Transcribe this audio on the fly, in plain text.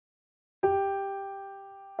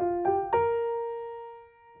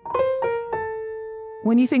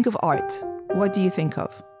When you think of art, what do you think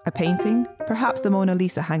of? A painting? Perhaps the Mona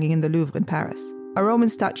Lisa hanging in the Louvre in Paris? A Roman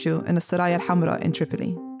statue in a Soraya al-Hamra in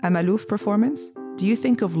Tripoli? A Malouf performance? Do you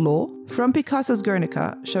think of law? From Picasso's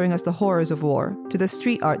Guernica, showing us the horrors of war, to the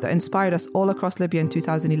street art that inspired us all across Libya in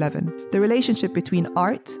 2011, the relationship between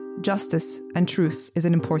art, justice, and truth is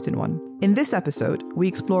an important one. In this episode, we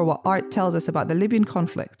explore what art tells us about the Libyan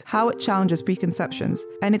conflict, how it challenges preconceptions,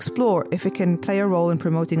 and explore if it can play a role in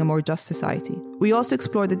promoting a more just society. We also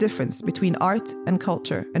explore the difference between art and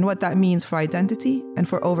culture and what that means for identity and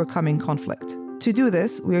for overcoming conflict. To do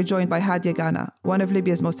this, we are joined by Hadia Ghana, one of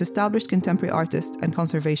Libya's most established contemporary artists and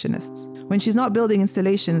conservationists. When she's not building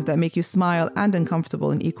installations that make you smile and uncomfortable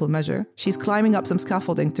in equal measure, she's climbing up some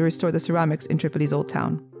scaffolding to restore the ceramics in Tripoli's old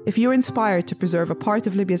town. If you're inspired to preserve a part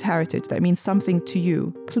of Libya's heritage that means something to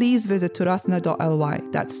you, please visit turathna.ly,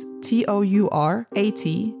 that's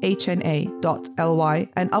TOURATHNA.ly,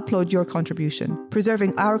 and upload your contribution.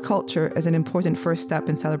 Preserving our culture is an important first step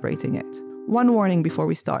in celebrating it. One warning before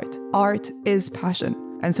we start. Art is passion,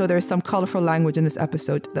 and so there is some colorful language in this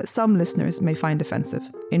episode that some listeners may find offensive.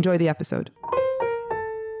 Enjoy the episode.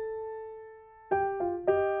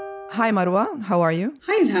 Hi Marwa, how are you?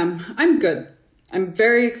 Hi Ilham, I'm good. I'm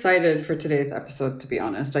very excited for today's episode, to be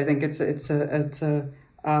honest. I think it's a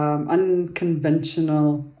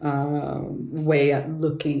unconventional way at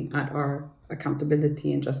looking at our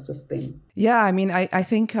accountability and justice thing. Yeah, I mean, I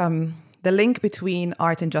think the link between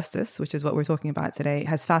art and justice, which is what we're talking about today,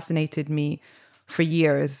 has fascinated me for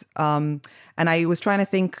years. And I was trying to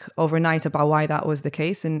think overnight about why that was the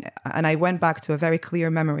case. And I went back to a very clear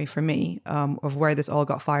memory for me of where this all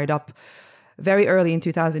got fired up. Very early in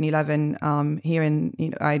 2011, here in,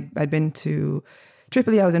 I'd been to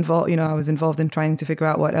Tripoli. I was involved in trying to figure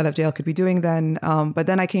out what LFJL could be doing then. But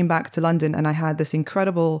then I came back to London and I had this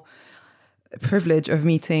incredible privilege of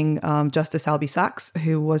meeting Justice Albie Sachs,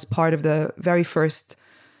 who was part of the very first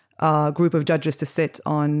group of judges to sit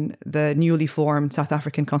on the newly formed South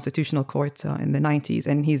African Constitutional Court in the 90s.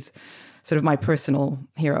 And he's sort of my personal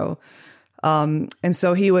hero. And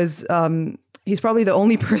so he was... he's probably the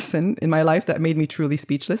only person in my life that made me truly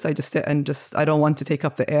speechless. I just sit and I don't want to take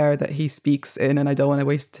up the air that he speaks in, and I don't want to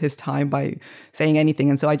waste his time by saying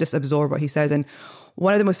anything. And so I just absorb what he says. And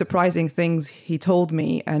one of the most surprising things he told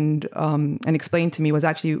me and explained to me was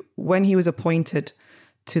actually when he was appointed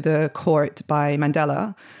to the court by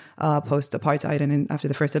Mandela, post-apartheid and after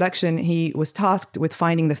the first election, he was tasked with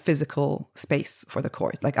finding the physical space for the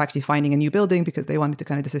court, like actually finding a new building because they wanted to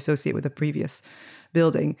kind of disassociate with the previous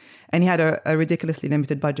building. And he had a ridiculously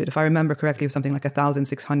limited budget. If I remember correctly, it was something like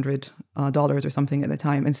 $1,600 or something at the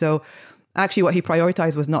time. And so actually what he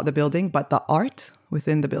prioritized was not the building, but the art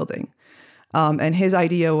within the building. And his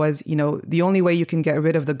idea was, the only way you can get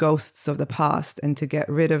rid of the ghosts of the past and to get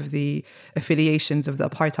rid of the affiliations of the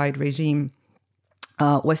apartheid regime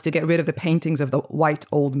was to get rid of the paintings of the white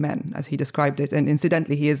old men, as he described it. And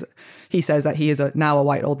incidentally, he says that he is now a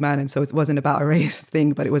white old man. And so it wasn't about a race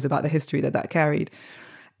thing, but it was about the history that carried.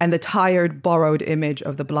 And the tired, borrowed image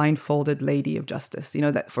of the blindfolded lady of justice.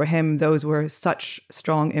 That for him, those were such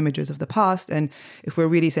strong images of the past. And if we're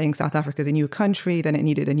really saying South Africa is a new country, then it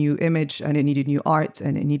needed a new image and it needed new art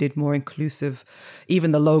and it needed more inclusive.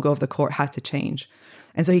 Even the logo of the court had to change.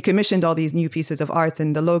 And so he commissioned all these new pieces of art,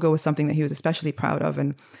 and the logo was something that he was especially proud of.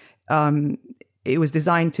 And it was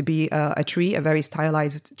designed to be a tree, a very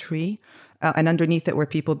stylized tree. And underneath it were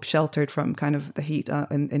people sheltered from kind of the heat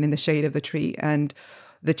and in the shade of the tree. And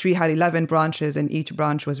the tree had 11 branches, and each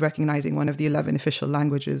branch was recognizing one of the 11 official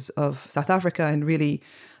languages of South Africa, and really,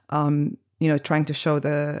 trying to show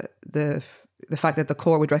the fact that the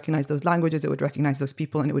core would recognize those languages, it would recognize those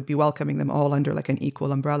people, and it would be welcoming them all under like an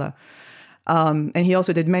equal umbrella. And he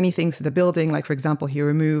also did many things to the building. Like, for example, he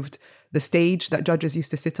removed the stage that judges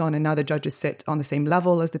used to sit on, and now the judges sit on the same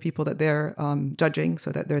level as the people that they're judging,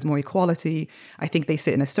 so that there's more equality. I think they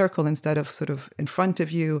sit in a circle instead of sort of in front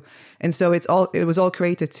of you. And so it was all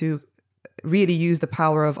created to really use the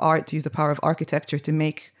power of art, to use the power of architecture to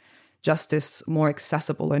make justice more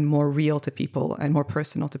accessible and more real to people and more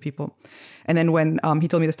personal to people. And then when he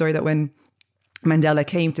told me the story that when Mandela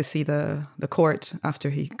came to see the court after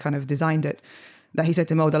he kind of designed it, that he said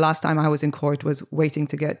to him, the last time I was in court was waiting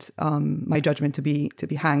to get my judgment to be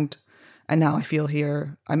hanged. And now I feel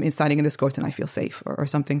here, I'm standing in this court and I feel safe, or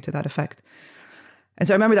something to that effect. And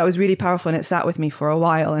so I remember that was really powerful, and it sat with me for a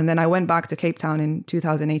while. And then I went back to Cape Town in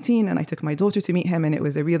 2018 and I took my daughter to meet him. And it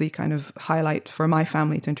was a really kind of highlight for my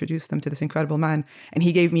family to introduce them to this incredible man. And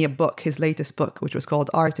he gave me a book, his latest book, which was called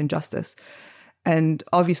Art and Justice. And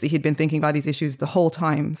obviously he'd been thinking about these issues the whole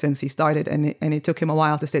time since he started. And it took him a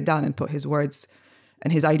while to sit down and put his words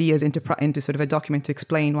and his ideas into sort of a document to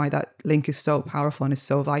explain why that link is so powerful and is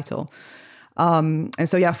so vital. And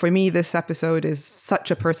so, yeah, for me, this episode is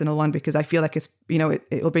such a personal one because I feel like it's,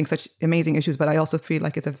 it will bring such amazing issues, but I also feel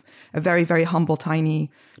like it's a very, very humble,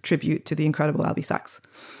 tiny tribute to the incredible Albie Sachs.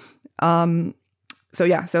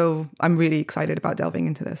 So I'm really excited about delving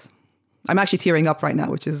into this. I'm actually tearing up right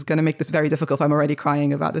now, which is going to make this very difficult if I'm already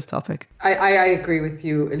crying about this topic. I agree with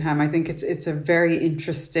you, Ilham. I think it's a very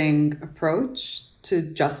interesting approach to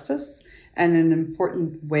justice and an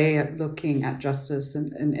important way at looking at justice.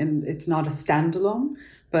 And it's not a standalone,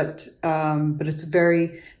 but it's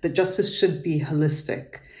that justice should be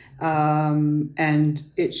holistic. And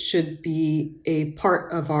it should be a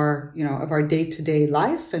part of our day-to-day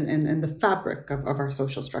life and the fabric of our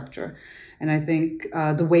social structure. And I think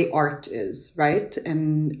the way art is, right?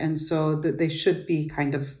 And so that they should be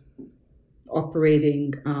kind of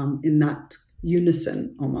operating in that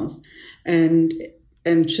unison almost. And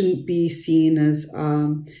shouldn't be seen as,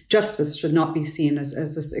 justice should not be seen as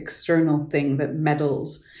this external thing that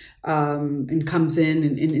meddles and comes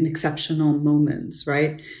in exceptional moments,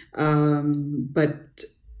 right? But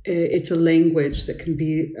it's a language that can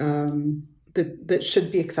be, that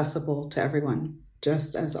should be accessible to everyone,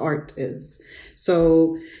 just as art is.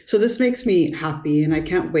 So this makes me happy, and I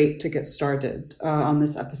can't wait to get started on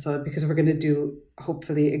this episode because we're going to do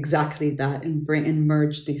hopefully exactly that and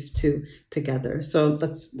merge these two together. So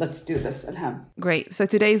let's do this, Ilham. Great. So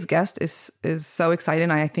today's guest is so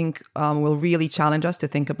exciting. I think will really challenge us to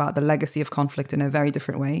think about the legacy of conflict in a very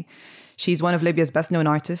different way. She's one of Libya's best known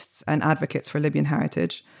artists and advocates for Libyan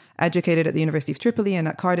heritage. Educated at the University of Tripoli and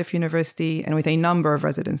at Cardiff University, and with a number of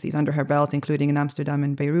residencies under her belt, including in Amsterdam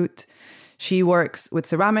and Beirut. She works with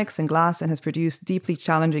ceramics and glass and has produced deeply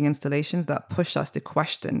challenging installations that push us to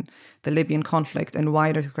question the Libyan conflict and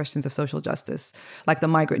wider questions of social justice, like the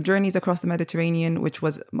migrant journeys across the Mediterranean, which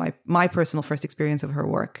was my personal first experience of her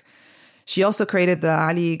work. She also created the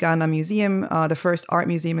Ali Ghana Museum, the first art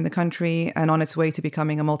museum in the country, and on its way to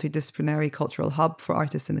becoming a multidisciplinary cultural hub for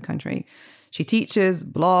artists in the country. She teaches,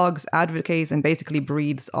 blogs, advocates, and basically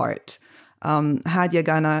breathes art. Hadia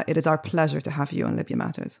Ghana, it is our pleasure to have you on Libya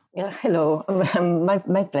Matters. Yeah, hello.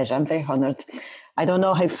 My pleasure. I'm very honored. I don't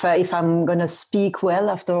know if I'm going to speak well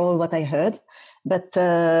after all what I heard, but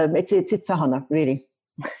it's an honor, really.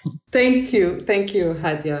 Thank you,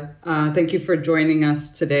 Hadia. Thank you for joining us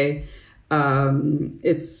today.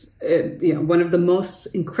 It's one of the most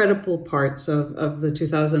incredible parts of the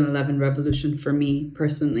 2011 revolution for me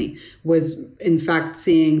personally was, in fact,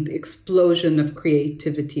 seeing the explosion of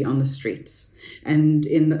creativity on the streets and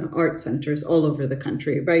in the art centers all over the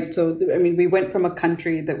country, right? So, I mean, we went from a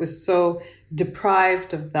country that was so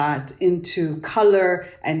deprived of that into color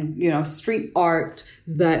and, street art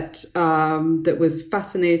that was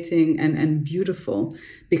fascinating and beautiful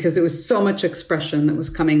because there was so much expression that was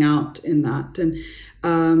coming out in that. And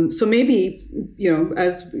so maybe,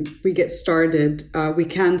 as we get started, we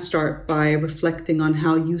can start by reflecting on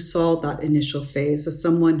how you saw that initial phase as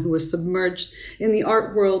someone who was submerged in the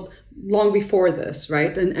art world long before this,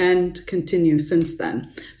 right? And continue since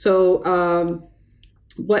then. So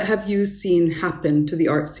what have you seen happen to the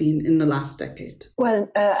art scene in the last decade? Well,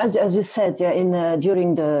 as you said,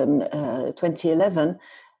 during the 2011,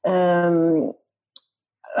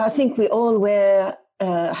 I think we all were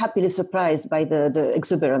happily surprised by the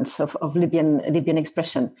exuberance of Libyan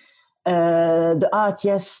expression. The art,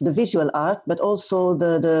 yes, the visual art, but also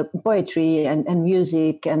the poetry and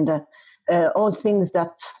music and all things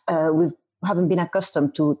that we haven't been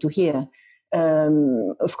accustomed to hear.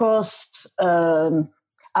 Of course,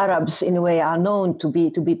 Arabs, in a way, are known to be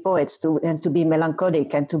poets and to be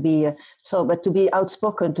melancholic and to be but to be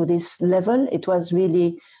outspoken to this level, it was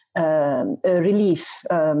really a relief,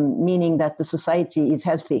 meaning that the society is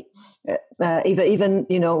healthy, even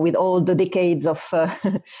with all the decades of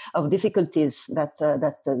of difficulties that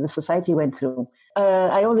the society went through.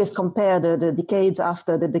 I always compare the decades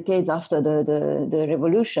after the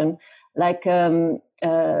revolution, like a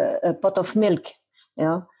pot of milk.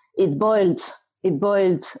 It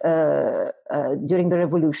boiled during the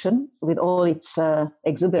revolution with all its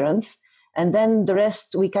exuberance. And then the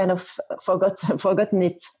rest, we kind of forgotten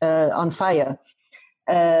it on fire.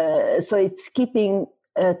 So it's keeping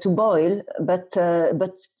to boil, but a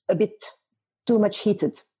bit too much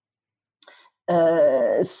heated.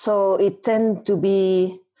 So it tends to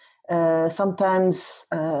be sometimes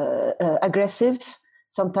aggressive.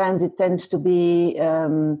 Sometimes it tends to be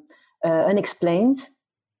unexplained,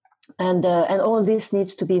 and all this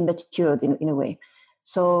needs to be matured in a way.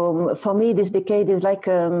 So for me, this decade is like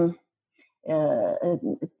a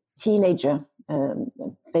teenager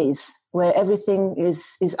phase where everything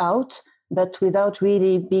is out, but without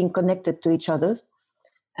really being connected to each other.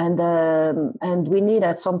 And we need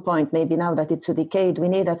at some point, maybe now that it's a decade, we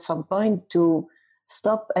need at some point to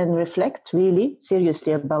stop and reflect really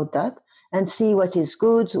seriously about that and see what is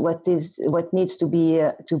good, what needs to be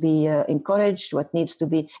encouraged, what needs to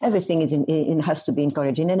be, everything has to be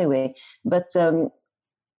encouraged in any way. But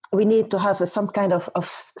we need to have some kind of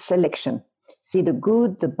selection. See the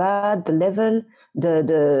good, the bad, the level,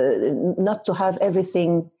 the not to have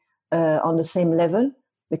everything on the same level,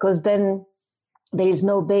 because then there is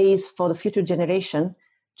no base for the future generation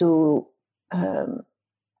to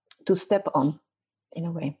step on. In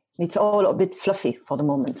a way, it's all a bit fluffy for the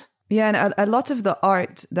moment. Yeah, and a lot of the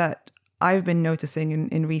art that I've been noticing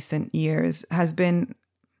in recent years has been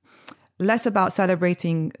less about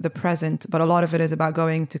celebrating the present, but a lot of it is about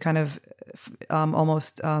going to kind of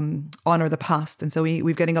almost honor the past. And so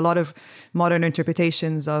we're getting a lot of modern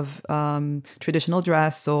interpretations of traditional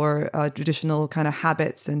dress or traditional kind of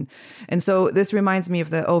habits. And so this reminds me of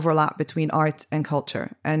the overlap between art and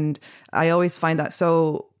culture. And I always find that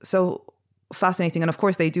so fascinating. And of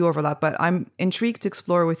course they do overlap, but I'm intrigued to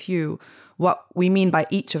explore with you what we mean by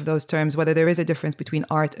each of those terms, whether there is a difference between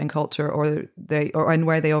art and culture or and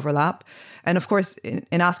where they overlap. And of course,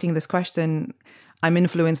 in asking this question, I'm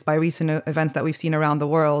influenced by recent events that we've seen around the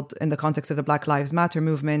world in the context of the Black Lives Matter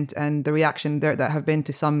movement and the reaction there that have been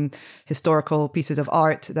to some historical pieces of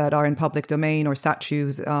art that are in public domain or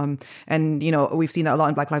statues. And, you know, we've seen that a lot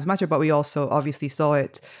in Black Lives Matter, but we also obviously saw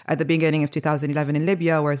it at the beginning of 2011 in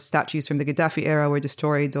Libya, where statues from the Gaddafi era were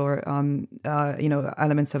destroyed, or, you know,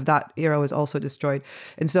 elements of that era was also destroyed.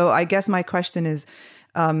 And so I guess my question is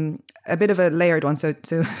a bit of a layered one.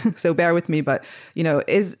 So bear with me, but, you know,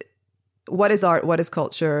 what is art? What is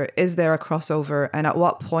culture? Is there a crossover? And at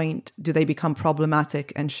what point do they become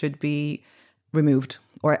problematic and should be removed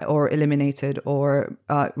or eliminated or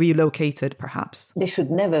relocated, perhaps? They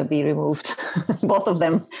should never be removed, both of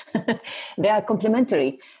them. They are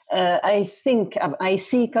complementary. I think I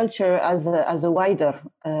see culture as a wider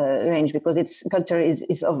range, because culture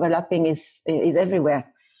is overlapping, is everywhere.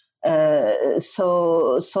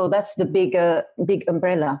 So that's the big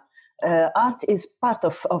umbrella. Art is part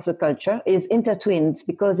of the culture, is intertwined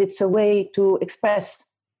because it's a way to express.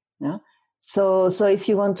 Yeah? So if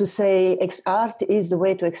you want to say art is the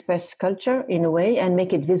way to express culture in a way and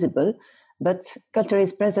make it visible, but culture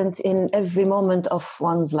is present in every moment of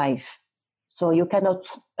one's life. So you cannot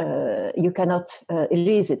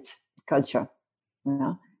erase it, culture.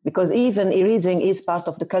 Yeah? Because even erasing is part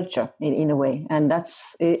of the culture in a way. And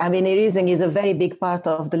erasing is a very big part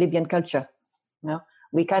of the Libyan culture. Yeah?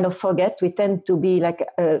 We kind of forget. We tend to be like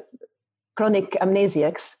chronic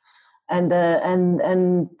amnesiacs, and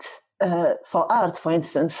for art, for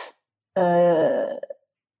instance,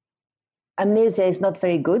 amnesia is not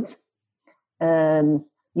very good. You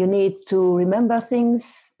need to remember things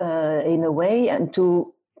in a way and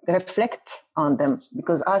to reflect on them,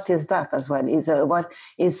 because art is that as well.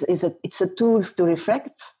 It's a tool to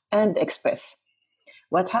reflect and express.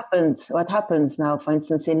 What happens now, for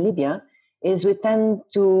instance, in Libya, is we tend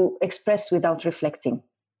to express without reflecting.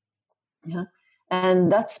 Yeah?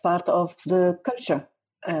 And that's part of the culture.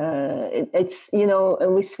 It's, you know,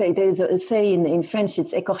 we say, there's a saying in French,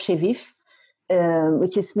 it's écorché vif,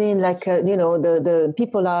 which is mean like, you know, the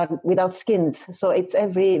people are without skins. So it's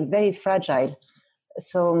very fragile.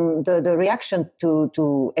 So the reaction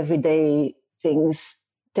to everyday things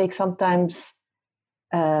takes sometimes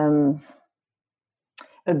a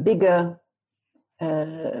bigger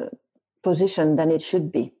position than it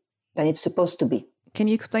should be, than it's supposed to be. Can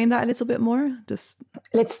you explain that a little bit more? Just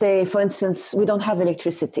let's say, for instance, we don't have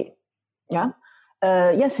electricity. Yeah,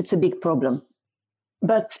 yes, it's a big problem,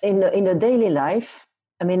 but in the daily life,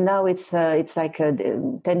 I mean, now it's like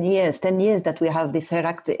 10 years that we have this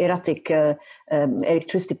erratic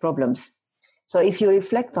electricity problems. So if you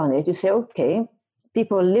reflect on it, you say, okay,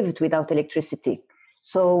 people lived without electricity,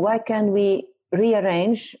 so why can we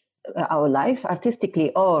rearrange our life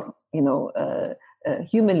artistically or, you know,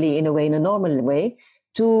 humanly, in a way, in a normal way,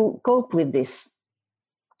 to cope with this?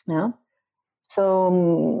 Yeah.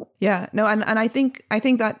 So and I think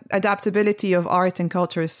that adaptability of art and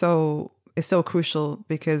culture is so crucial,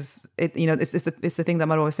 because it's the thing that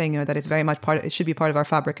Marwa was saying, you know, that it's very much it should be part of our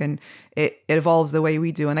fabric, and it evolves the way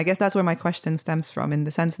we do. And I guess that's where my question stems from, in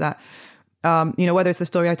the sense that, you know, whether it's the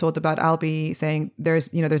story I told about Albie saying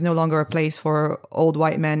there's no longer a place for old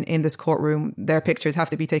white men in this courtroom, their pictures have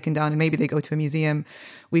to be taken down and maybe they go to a museum.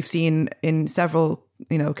 We've seen in several,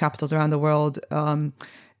 you know, capitals around the world,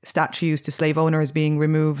 statues to slave owners being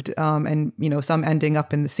removed, and some ending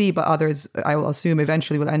up in the sea, but others, I will assume,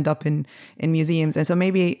 eventually will end up in museums. And so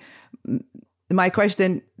maybe my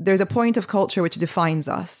question, there's a point of culture which defines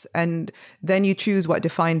us, and then you choose what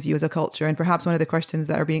defines you as a culture. And perhaps one of the questions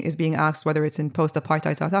that is being asked, whether it's in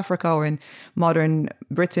post-apartheid South Africa or in modern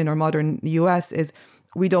Britain or modern US, is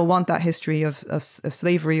we don't want that history of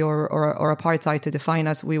slavery or apartheid to define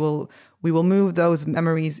us. We will move those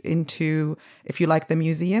memories into, if you like, the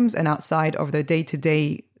museums and outside of the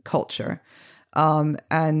day-to-day culture.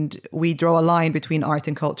 And we draw a line between art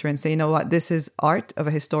and culture and say, you know what, this is art of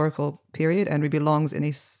a historical period and it belongs in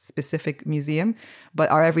a specific museum, but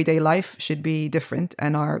our everyday life should be different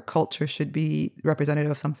and our culture should be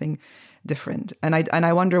representative of something different. And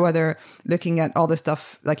I wonder whether, looking at all the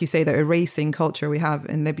stuff, like you say, the erasing culture we have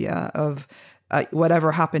in Libya of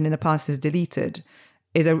whatever happened in the past is deleted,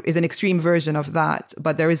 is an extreme version of that.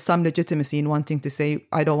 But there is some legitimacy in wanting to say,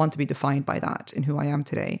 I don't want to be defined by that in who I am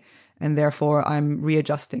today. And therefore, I'm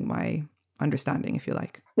readjusting my understanding, if you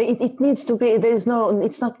like. It needs to be, it's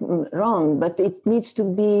not wrong, but it needs to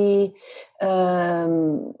be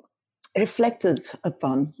reflected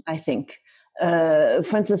upon, I think.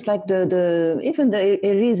 For instance, like even the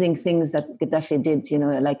erasing things that Gaddafi did,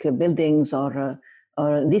 like buildings or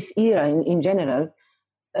this era in general,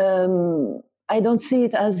 I don't see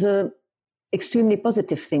it as a extremely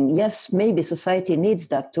positive thing. Yes, maybe society needs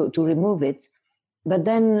that to remove it. But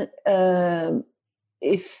then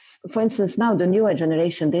if, for instance, now the newer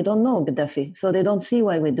generation, they don't know Gaddafi, so they don't see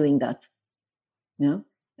why we're doing that.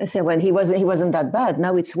 They say, well, he wasn't that bad.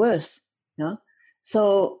 Now it's worse.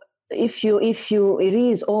 So if you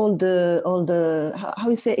erase all the how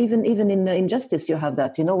you say, even in injustice, you have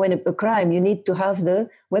that. When a crime, you need to have the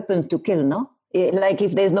weapon to kill. No, like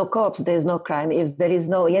if there's no corpse, there's no crime. If there is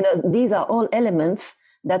no, these are all elements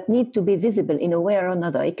that need to be visible in a way or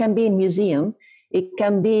another. It can be in museum. It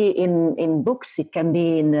can be in books, it can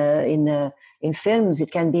be in films,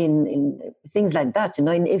 it can be in things like that, in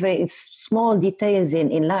very small details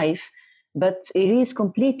in life, but it is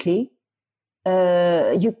completely,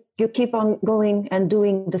 you keep on going and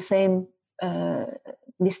doing the same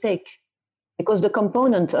mistake, because the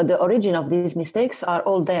component, the origin of these mistakes are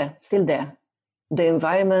all there, still there. The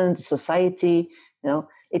environment, society,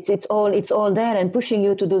 it's all there and pushing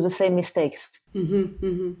you to do the same mistakes. Mm-hmm,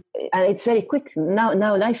 mm-hmm. And it's very quick now.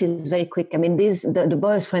 Life is very quick. I mean, the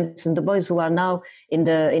boys, for instance, the boys who are now in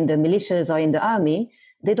the militias or in the army,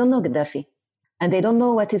 they don't know Gaddafi, and they don't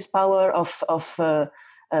know what is power of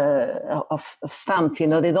stamp.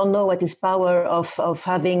 They don't know what is power of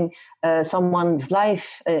having someone's life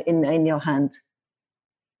in your hand.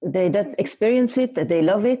 They that experience it, they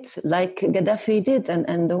love it, like Gaddafi did,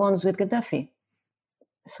 and the ones with Gaddafi.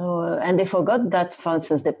 So, and they forgot that, for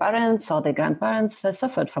instance, their parents or their grandparents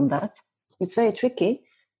suffered from that. It's very tricky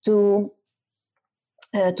to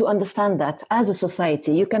understand that as a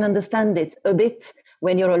society. You can understand it a bit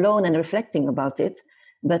when you're alone and reflecting about it,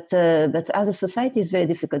 but as a society, it's very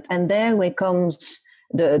difficult. And there where comes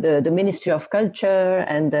the Ministry of Culture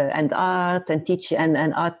and art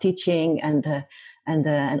and art teaching and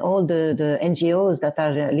all the NGOs that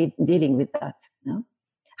are dealing with that.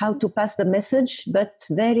 How to pass the message, but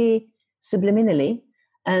very subliminally,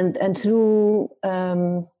 and through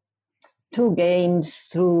games,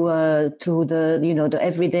 through the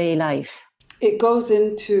everyday life. It goes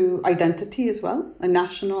into identity as well, a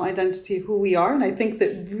national identity of who we are, and I think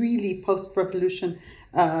that really post-revolution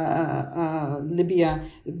Libya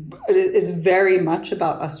is very much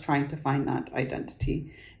about us trying to find that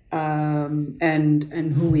identity.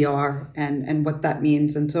 And who we are and what that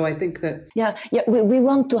means. And so I think that we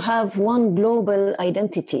want to have one global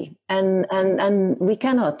identity and we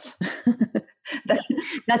cannot.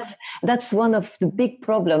 That's one of the big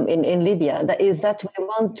problem in Libya. That is that we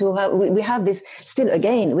want to have we have this still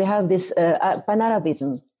again we have this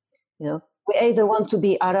pan-Arabism. We either want to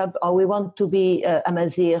be Arab or we want to be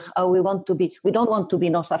Amazigh or we don't want to be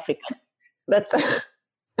North African, but.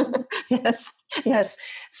 Yes.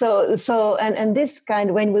 So and this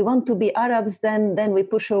kind, when we want to be Arabs, then we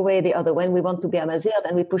push away the other. When we want to be Amazigh,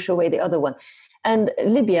 then we push away the other one. And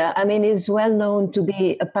Libya, I mean, is well known to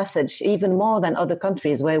be a passage, even more than other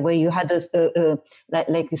countries, where you had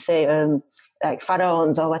like you say, like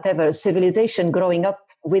pharaohs or whatever, civilization growing up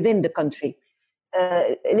within the country.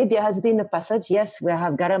 Libya has been a passage. Yes, we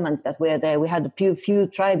have Garamans that were there. We had a few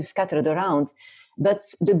tribes scattered around.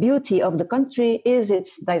 But the beauty of the country is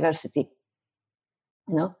its diversity,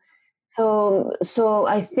 So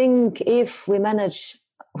I think if we manage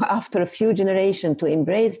after a few generations to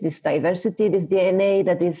embrace this diversity, this DNA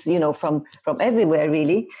that is, from everywhere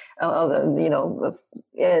really, and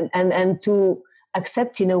to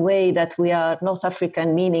accept in a way that we are North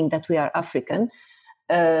African, meaning that we are African,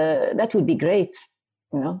 that would be great,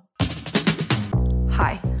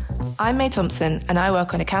 Hi, I'm May Thompson and I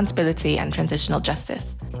work on accountability and transitional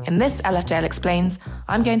justice. In this LFJL Explains,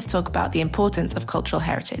 I'm going to talk about the importance of cultural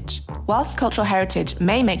heritage. Whilst cultural heritage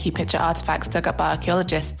may make you picture artefacts dug up by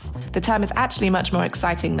archaeologists, the term is actually much more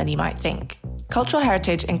exciting than you might think. Cultural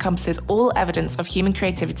heritage encompasses all evidence of human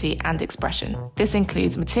creativity and expression. This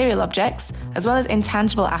includes material objects, as well as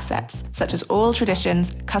intangible assets, such as oral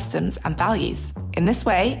traditions, customs, and values. In this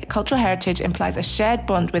way, cultural heritage implies a shared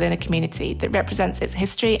bond within a community that represents its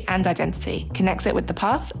history and identity, connects it with the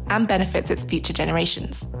past, and benefits its future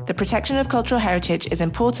generations. The protection of cultural heritage is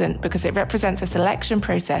important because it represents a selection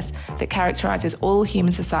process that characterises all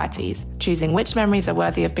human societies, choosing which memories are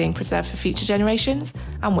worthy of being preserved for future generations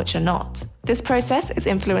and which are not. This process is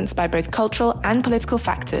influenced by both cultural and political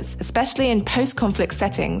factors, especially in post-conflict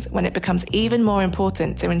settings when it becomes even more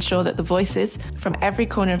important to ensure that the voices from every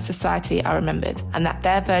corner of society are remembered and that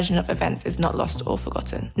their version of events is not lost or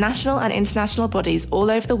forgotten. National and international bodies all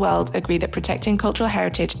over the world agree that protecting cultural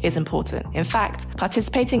heritage is important. In fact,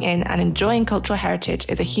 participating in and enjoying cultural heritage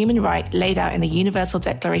is a human right laid out in the Universal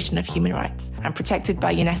Declaration of Human Rights and protected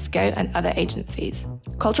by UNESCO and other agencies.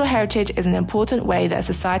 Cultural heritage is an important way that a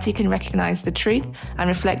society can recognise the truth and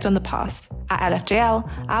reflect on the past. At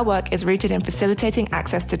LFJL, our work is rooted in facilitating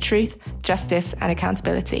access to truth, justice, and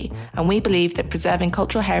accountability, and we believe that preserving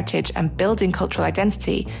cultural heritage and building cultural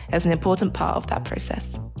identity is an important part of that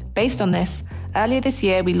process. Based on this, earlier this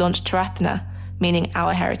year we launched Turathna, meaning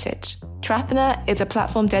Our Heritage. Turathna is a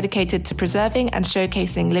platform dedicated to preserving and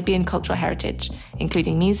showcasing Libyan cultural heritage,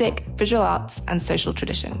 including music, visual arts, and social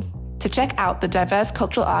traditions. To check out the diverse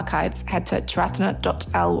cultural archives, head to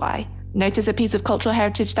turathna.ly. Notice a piece of cultural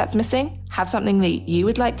heritage that's missing? Have something that you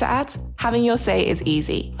would like to add? Having your say is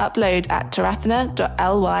easy. Upload at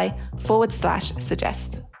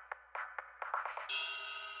turathna.ly/suggest.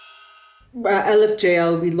 At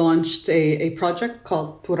LFJL, we launched a project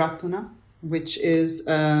called Turathna, which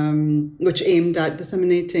aimed at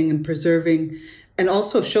disseminating and preserving and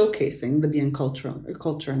also showcasing Libyan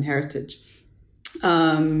culture and heritage.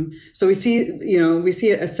 So we see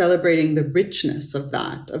it as celebrating the richness of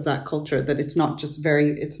that culture, that it's not just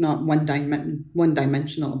it's not one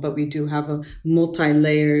dimensional, but we do have a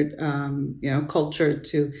multi-layered, culture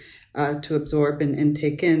to absorb and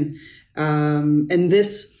take in. And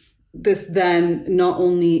this then not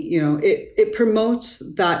only, it promotes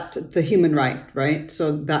the human right?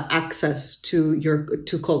 So the access to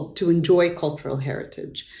enjoy cultural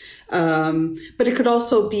heritage. But it could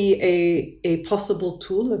also be a possible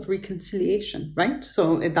tool of reconciliation, right?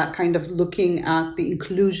 So that kind of looking at the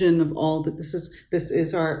inclusion of all that this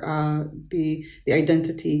is our the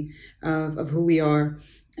identity of who we are.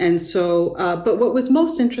 And so, but what was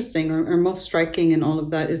most interesting or most striking in all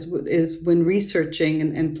of that is when researching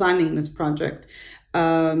and planning this project,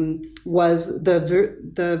 was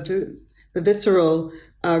the visceral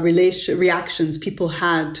reactions people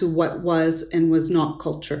had to what was and was not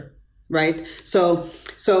culture, right? So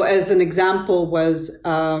as an example was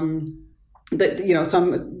that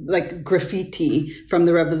some like graffiti from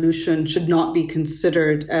the revolution should not be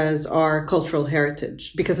considered as our cultural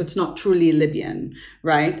heritage because it's not truly Libyan,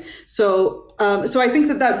 right? So I think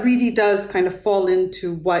that really does kind of fall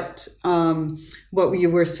into what you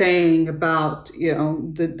were saying about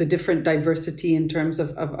the different diversity in terms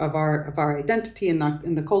of our identity in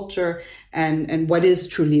the culture and what is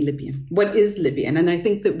truly Libyan, what is Libyan, and I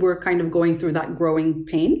think that we're kind of going through that growing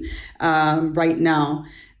pain right now.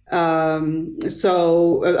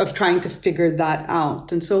 Of trying to figure that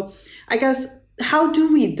out. And so I guess, how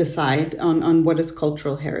do we decide on what is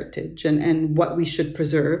cultural heritage and what we should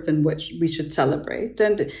preserve and what we should celebrate?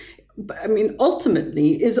 And I mean,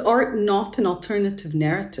 ultimately, is art not an alternative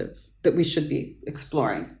narrative that we should be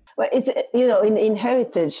exploring? Well, in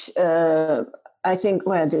heritage, I think,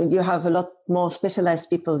 you have a lot more specialized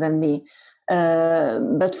people than me.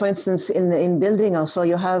 But for instance, in building also,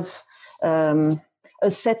 you have a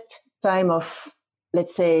set time of,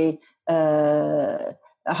 let's say,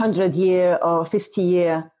 100-year or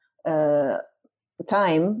 50-year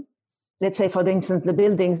time. Let's say, for instance, the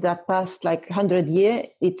buildings that passed like 100 years,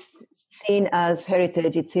 it's seen as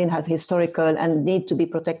heritage, it's seen as historical and need to be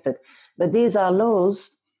protected. But these are laws,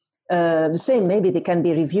 the same, maybe they can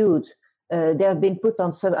be reviewed. They have been put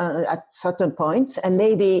on at certain points, and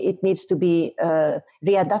maybe it needs to be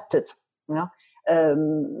readapted,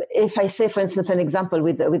 If I say, for instance, an example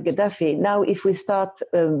with Gaddafi, now if we start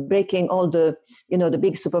breaking all the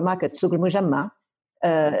big supermarkets, Suq al-Mujamma,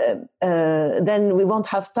 then we won't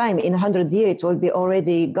have time. In 100 years, it will be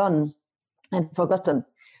already gone and forgotten.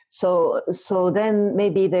 So then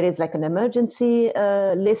maybe there is like an emergency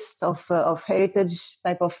list of heritage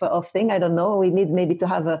type of thing. I don't know. We need maybe to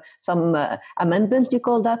have some amendment, you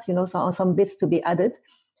call that, some bits to be added.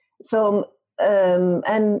 So and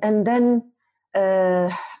then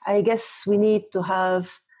I guess we need to have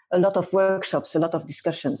a lot of workshops, a lot of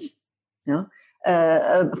discussions,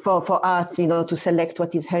 for art, to select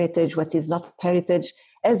what is heritage, what is not heritage.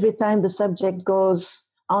 Every time the subject goes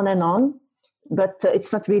on and on, but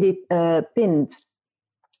it's not really pinned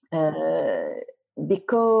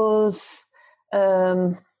because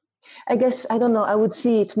I guess, I don't know, I would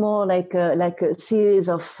see it more like a series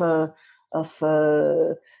of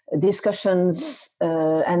discussions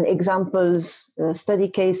and examples, study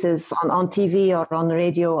cases on TV or on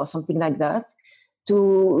radio or something like that,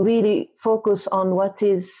 to really focus on what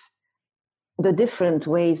is the different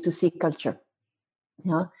ways to see culture.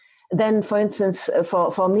 Then, for instance,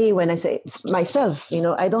 for me, when I say myself,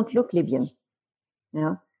 I don't look Libyan.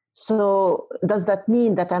 So does that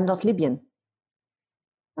mean that I'm not Libyan?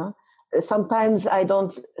 Sometimes I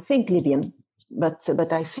don't think Libyan, but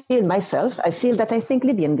I feel that I think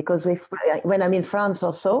Libyan, because when I'm in France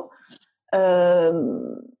or so,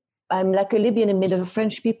 I'm like a Libyan in the middle of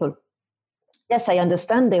French people. Yes, I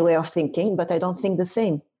understand their way of thinking, but I don't think the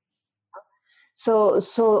same. So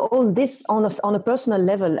all this on a personal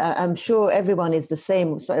level, I'm sure everyone is the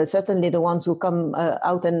same. So certainly the ones who come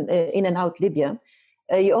out and in and out Libya,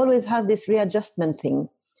 you always have this readjustment thing.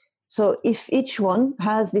 So if each one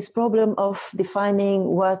has this problem of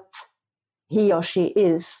defining what he or she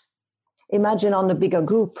is, imagine on a bigger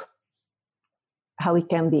group how it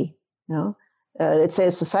can be. Let's say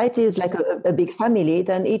a society is like a big family.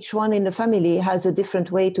 Then each one in the family has a different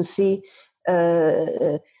way to see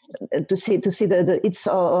its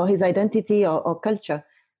or his identity or culture.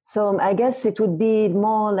 So I guess it would be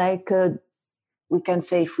more like we can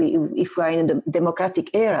say, if we are in the democratic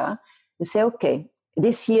era, we say, okay,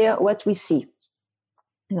 this year what we see,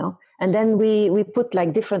 and then we put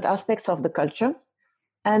like different aspects of the culture,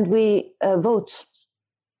 and we vote.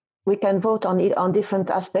 We can vote on different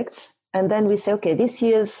aspects, and then we say, okay, this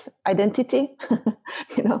year's identity,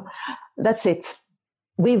 that's it.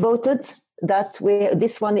 We voted that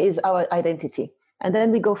this one is our identity, and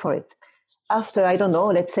then we go for it. After, I don't know,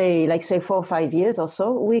 let's say 4 or 5 years or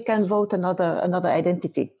so, we can vote another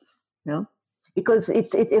identity, because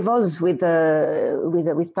it evolves with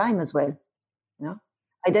time as well.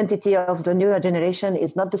 Identity of the newer generation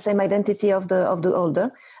is not the same identity of the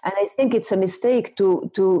older, and I think it's a mistake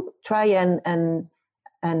to try and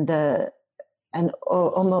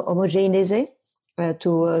homogeneize,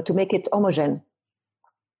 to make it homogeneous.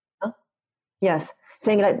 Yes,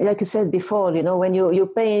 saying like you said before, when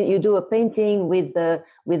you do a painting with the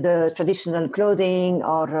traditional clothing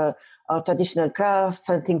or traditional crafts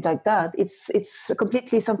and things like that, it's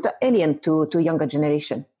completely something alien to younger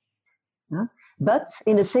generation. But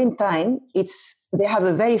in the same time, they have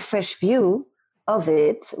a very fresh view of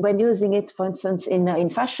it when using it, for instance, in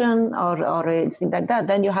fashion or things like that.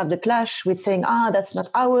 Then you have the clash with saying, that's not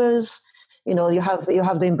ours. You have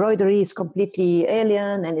the embroidery is completely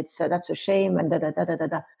alien, and that's a shame, and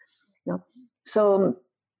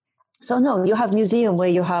So no, you have museum where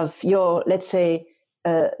you have your, let's say,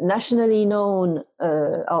 nationally known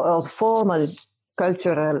or formal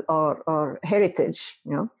cultural or heritage,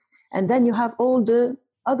 and then you have all the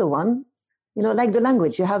other one, like the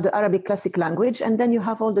language. You have the Arabic classic language, and then you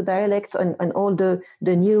have all the dialect and all the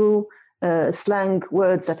new slang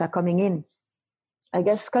words that are coming in. I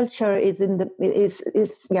guess culture is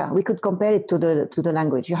we could compare it to the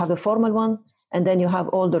language. You have the formal one, and then you have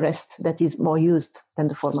all the rest that is more used than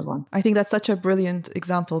the formal one. I think that's such a brilliant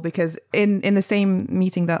example, because in the same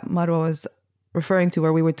meeting that Marwa was referring to,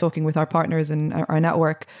 where we were talking with our partners and our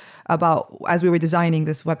network about, as we were designing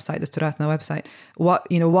this website, this Turathna website, what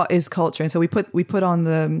is culture. And so we put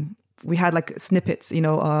on we had like snippets,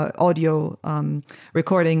 audio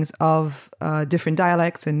recordings of different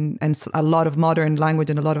dialects and a lot of modern language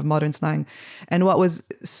and a lot of modern slang. And what was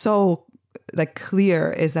so like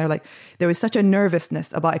clear is that there was such a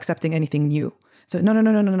nervousness about accepting anything new. So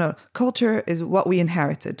no. Culture is what we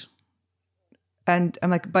inherited. And I'm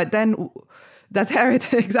like, but then that's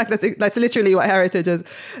heritage. Exactly. That's literally what heritage is.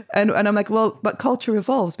 And I'm like, well, but culture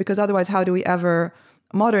evolves, because otherwise how do we ever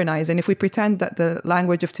modernize? And if we pretend that the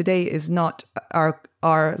language of today is not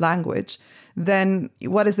our language, then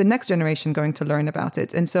what is the next generation going to learn about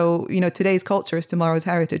it? And so, today's culture is tomorrow's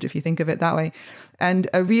heritage, if you think of it that way. And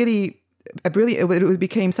it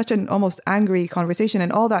became such an almost angry conversation,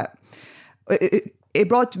 and all that. It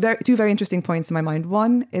brought two very interesting points in my mind.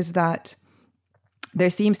 One is that there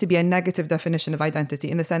seems to be a negative definition of identity,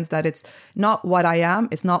 in the sense that it's not what I am,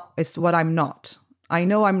 it's what I'm not. I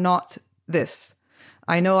know I'm not this.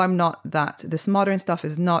 I know I'm not that. This modern stuff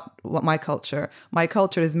is not what my culture. My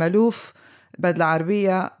culture is maloof, badla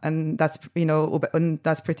arabiya, and that's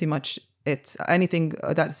pretty much it. Anything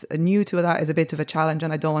that's new to that is a bit of a challenge,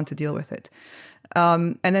 and I don't want to deal with it.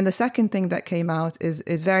 And then the second thing that came out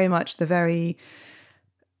is very much the very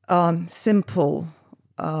simple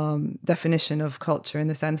definition of culture, in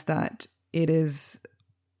the sense that it is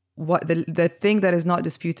what the thing that is not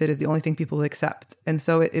disputed is the only thing people accept. And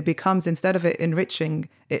so it becomes, instead of it enriching,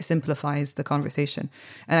 it simplifies the conversation.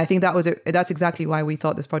 And I think that's exactly why we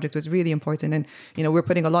thought this project was really important. And, we're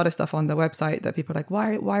putting a lot of stuff on the website that people are like,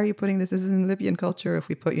 why are you putting this? This is in Libyan culture. If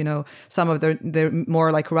we put, some of the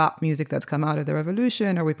more like rap music that's come out of the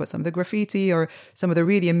revolution, or we put some of the graffiti, or some of the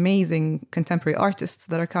really amazing contemporary artists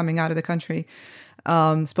that are coming out of the country,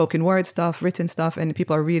 spoken word stuff, written stuff, and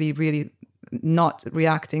people are really, really not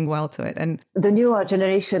reacting well to it. And the newer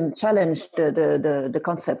generation challenged the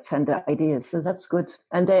concepts and the ideas, so that's good.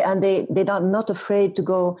 And they're not afraid to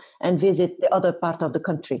go and visit the other part of the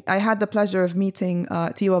country. I had the pleasure of meeting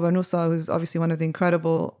Tiwa Banusa, who's obviously one of the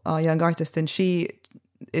incredible young artists, and she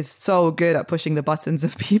is so good at pushing the buttons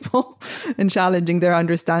of people and challenging their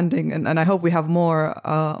understanding. And I hope we have more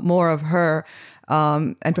of her.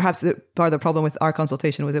 And perhaps part of the problem with our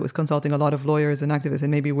consultation was it was consulting a lot of lawyers and activists,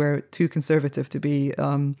 and maybe we're too conservative to be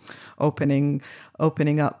opening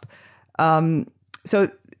up. So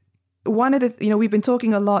one of the, we've been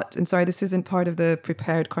talking a lot, and sorry, this isn't part of the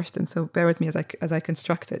prepared question, so bear with me as I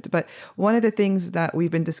construct it. But one of the things that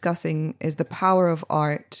we've been discussing is the power of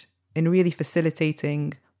art in really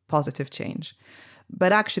facilitating positive change.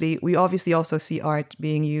 But actually, we obviously also see art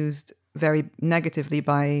being used very negatively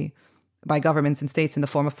by governments and states in the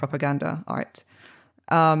form of propaganda art.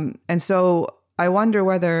 And so I wonder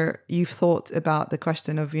whether you've thought about the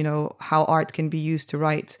question of, how art can be used to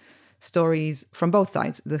write stories from both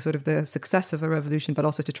sides, the sort of the success of a revolution, but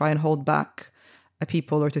also to try and hold back a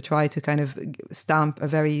people, or to try to kind of stamp a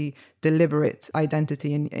very deliberate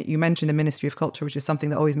identity. And you mentioned the Ministry of Culture, which is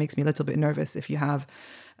something that always makes me a little bit nervous if you have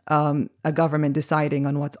a government deciding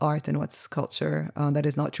on what's art and what's culture that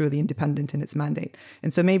is not truly independent in its mandate.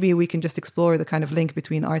 And so maybe we can just explore the kind of link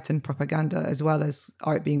between art and propaganda, as well as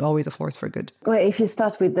art being always a force for good. Well, if you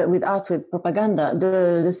start with art with propaganda,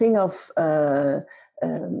 the thing of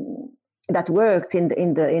that worked in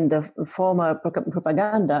the former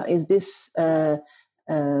propaganda is this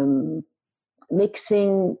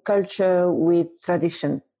mixing culture with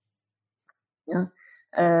tradition. Yeah.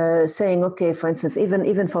 Saying, okay, for instance,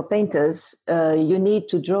 even for painters, you need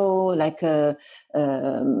to draw like a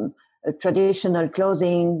traditional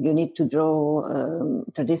clothing. You need to draw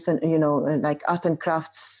like art and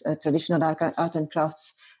crafts, traditional art and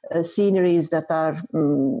crafts, sceneries that are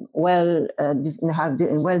have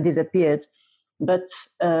well disappeared. But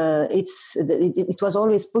it was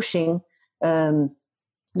always pushing the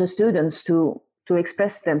students to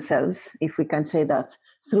express themselves, if we can say that,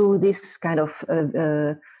 through this kind of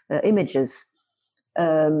images.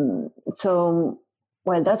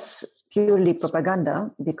 That's purely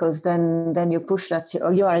propaganda, because then you push that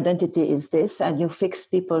your identity is this, and you fix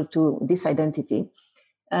people to this identity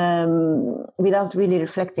without really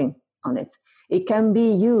reflecting on it. It can be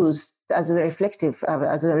used as a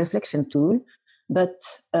reflection tool, but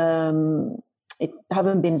it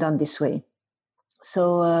haven't been done this way.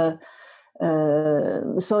 So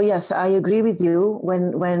yes, I agree with you.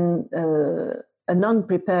 When a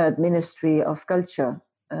non-prepared Ministry of Culture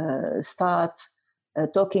start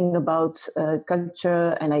talking about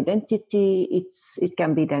culture and identity, it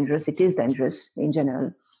can be dangerous. It is dangerous in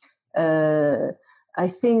general. I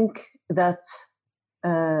think that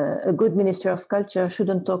a good Minister of Culture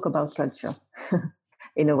shouldn't talk about culture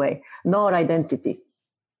in a way, nor identity.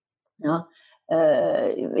 No?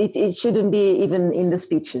 It shouldn't be even in the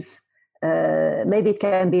speeches. Maybe it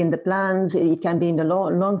can be in the plans, it can be in the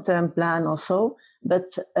long-term plan or so,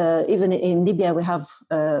 but even in Libya we have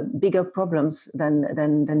bigger problems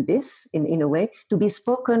than this, in a way, to be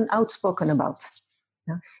outspoken about.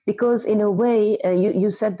 Yeah? Because in a way,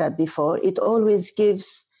 you said that before, it always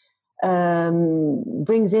brings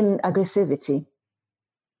in aggressivity.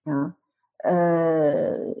 Yeah?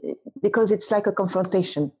 Because it's like a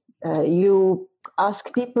confrontation. You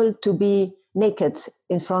ask people to be naked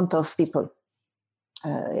in front of people.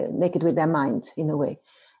 naked with their mind, in a way.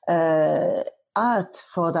 Art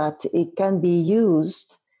for that, it can be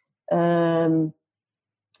used in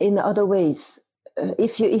other ways.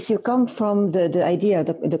 If you come from the idea,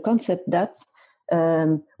 the concept that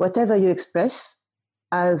whatever you express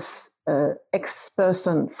as X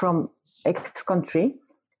person from X country,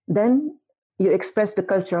 then you express the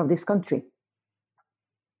culture of this country,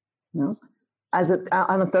 on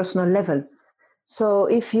a personal level. So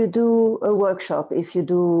if you do a workshop, if you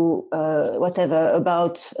do whatever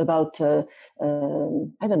about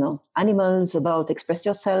I don't know, animals, about express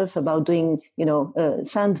yourself, about doing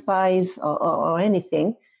sand pies or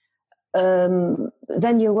anything,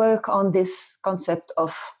 then you work on this concept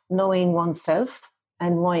of knowing oneself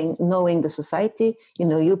and knowing the society.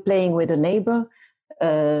 You playing with a neighbor.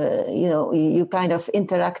 You kind of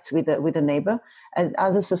interact with a neighbor, and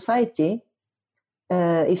as a society.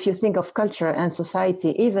 If you think of culture and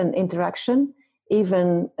society, even interaction,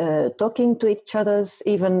 even talking to each other's,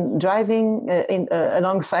 even driving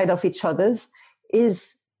alongside of each other's,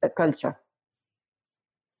 is a culture.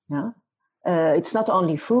 Yeah, it's not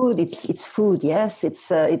only food. It's food. Yes,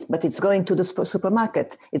 but it's going to the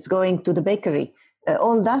supermarket. It's going to the bakery.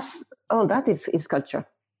 All that is culture.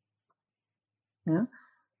 Yeah,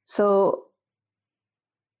 so.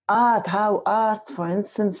 How art, for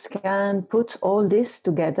instance, can put all this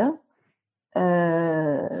together.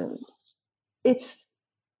 It's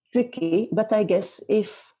tricky, but I guess if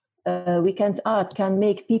art can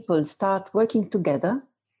make people start working together,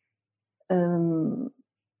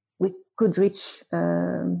 we could reach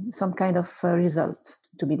some kind of result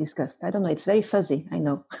to be discussed. I don't know. It's very fuzzy, I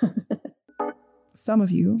know. Some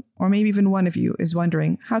of you, or maybe even one of you, is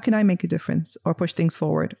wondering, how can I make a difference or push things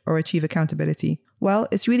forward or achieve accountability? Well,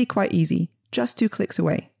 it's really quite easy. Just 2 clicks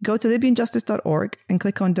away. Go to LibyanJustice.org and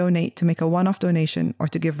click on donate to make a one-off donation or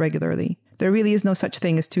to give regularly. There really is no such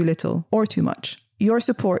thing as too little or too much. Your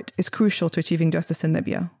support is crucial to achieving justice in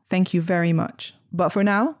Libya. Thank you very much. But for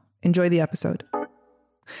now, enjoy the episode.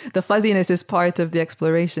 The fuzziness is part of the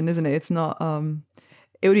exploration, isn't it? It's not...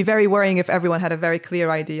 It would be very worrying if everyone had a very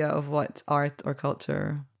clear idea of what art or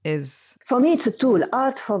culture is. For me, it's a tool.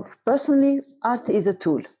 Personally, art is a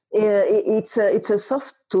tool. It's a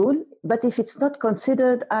soft tool, but if it's not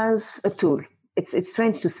considered as a tool, it's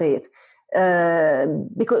strange to say it.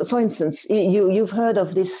 Because, for instance, you've heard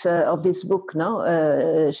of this book, no?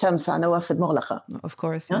 Shamsa Nawaf al-Mughlaqa. Of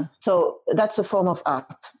course. Yeah. So that's a form of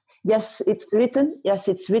art. Yes, it's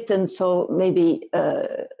written. So maybe.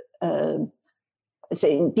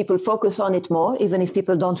 Saying people focus on it more, even if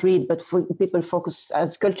people don't read, but people focus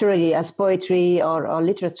as culturally, as poetry or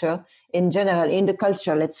literature in general, in the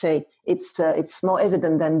culture, let's say, it's more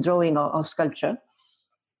evident than drawing or sculpture.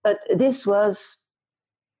 But this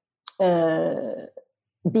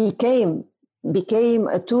became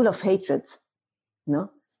a tool of hatred,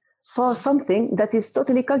 for something that is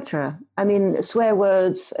totally cultural. I mean, swear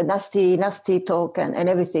words, nasty talk and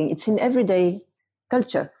everything. It's in everyday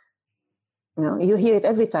culture. You hear it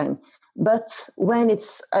every time. But when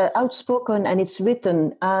it's outspoken and it's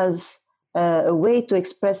written as a way to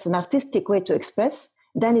express, an artistic way to express,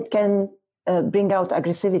 then it can bring out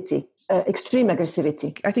aggressivity, extreme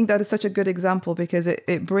aggressivity. I think that is such a good example because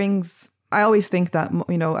it brings... I always think that,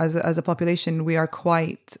 as a population, we are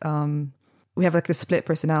quite... we have like a split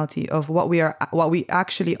personality of what we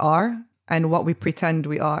actually are and what we pretend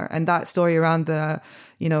we are. And that story around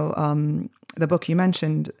the book you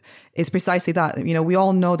mentioned is precisely that. We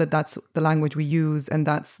all know that that's the language we use and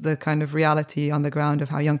that's the kind of reality on the ground of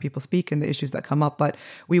how young people speak and the issues that come up. But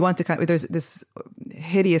we want to there's this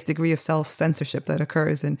hideous degree of self-censorship that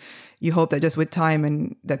occurs. And you hope that just with time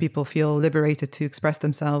and that people feel liberated to express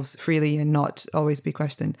themselves freely and not always be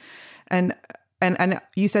questioned. And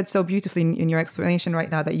you said so beautifully in your explanation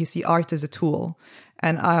right now that you see art as a tool.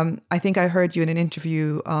 And I think I heard you in an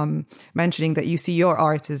interview mentioning that you see your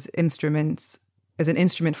art as an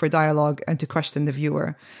instrument for dialogue and to question the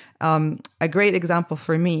viewer. A great example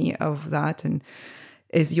for me of that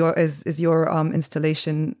is your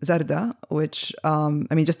installation Zarda, which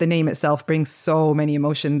just the name itself brings so many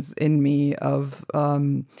emotions in me of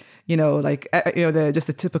the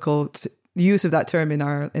typical use of that term in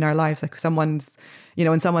our lives, like someone's,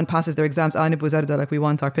 when someone passes their exams, like we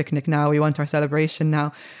want our picnic now, we want our celebration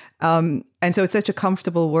now. And so it's such a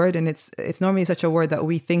comfortable word, and it's normally such a word that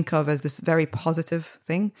we think of as this very positive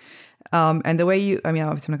thing. And the way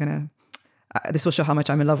obviously I'm not going to, this will show how much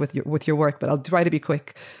I'm in love with your work, but I'll try to be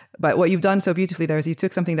quick. But what you've done so beautifully there is you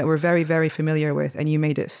took something that we're very, very familiar with and you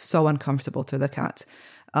made it so uncomfortable to look at.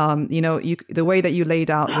 The way that you laid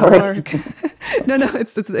out the work. No,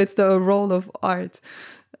 it's the role of art.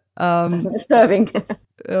 Disturbing.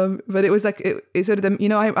 But it was like, it sort of,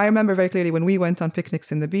 I remember very clearly when we went on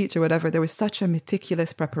picnics in the beach or whatever, there was such a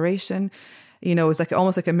meticulous preparation. It was like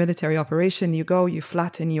almost like a military operation. You go, you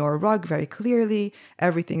flatten your rug very clearly.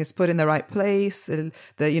 Everything is put in the right place. The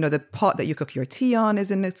pot that you cook your tea on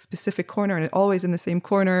is in a specific corner and always in the same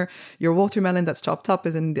corner. Your watermelon that's chopped up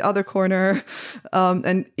is in the other corner.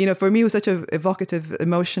 And for me, it was such an evocative,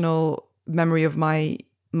 emotional memory of my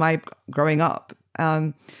growing up.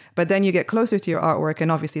 But then you get closer to your artwork,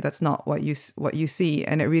 and obviously that's not what you see,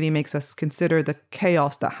 and it really makes us consider the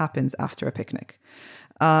chaos that happens after a picnic.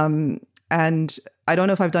 And I don't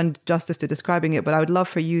know if I've done justice to describing it, but I would love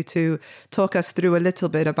for you to talk us through a little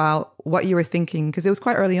bit about what you were thinking, because it was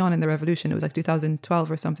quite early on in the revolution. It was like 2012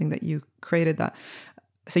 or something that you created that.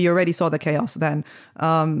 So you already saw the chaos then.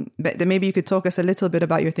 But then maybe you could talk us a little bit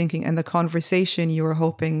about your thinking and the conversation you were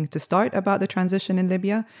hoping to start about the transition in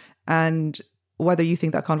Libya, and whether you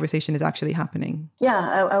think that conversation is actually happening. Yeah,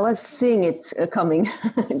 I was seeing it coming,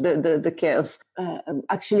 the chaos.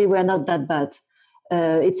 Actually, we're not that bad.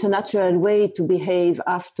 It's a natural way to behave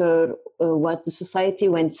after what the society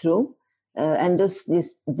went through. And if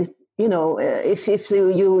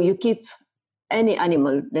you keep any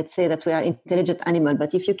animal, let's say that we are intelligent animal,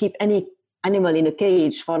 but if you keep any animal in a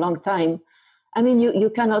cage for a long time, I mean, you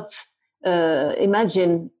cannot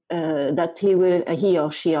imagine that he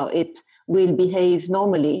or she or it will behave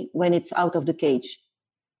normally when it's out of the cage.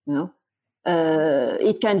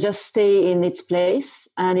 It can just stay in its place,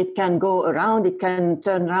 and it can go around, it can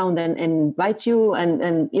turn around and bite you and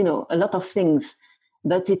a lot of things,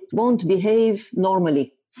 but it won't behave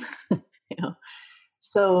normally.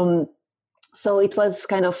 So it was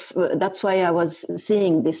kind of, that's why I was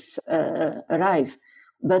seeing this arrive.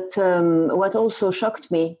 But what also shocked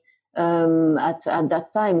me at that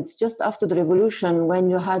time, it's just after the revolution, when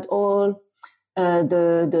you had all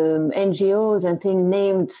the NGOs and things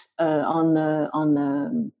named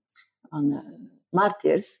on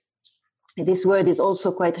martyrs. This word is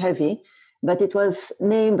also quite heavy, but it was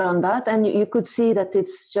named on that, and you could see that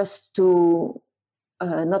it's just to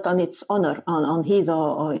not on its honor, on his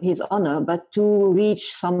or his honor, but to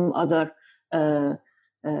reach some other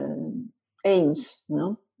aims,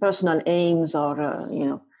 personal aims,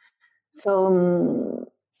 or So.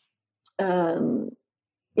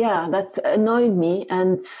 Yeah, that annoyed me,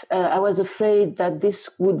 and I was afraid that this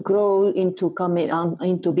would grow into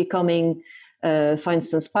becoming, for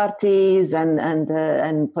instance, parties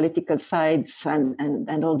and political sides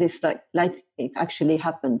and all this, like it actually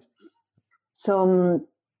happened. So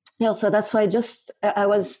so that's why I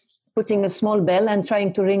was putting a small bell and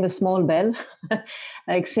trying to ring a small bell,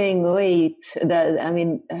 like saying, wait,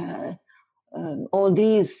 all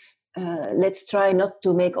these. Let's try not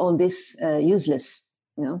to make all this useless.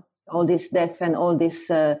 All this death and all this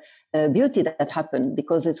beauty that happened,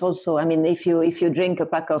 because it's also, if you drink a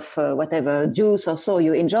pack of whatever juice or so,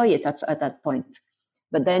 you enjoy it at that point,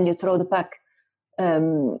 but then you throw the pack.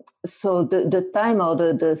 So the time or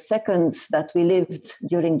the seconds that we lived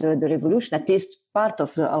during the revolution, at least part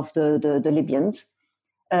of the Libyans,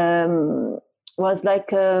 was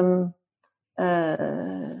like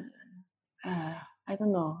I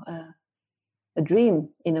don't know, a dream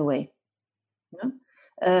in a way.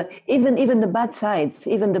 Even the bad sides,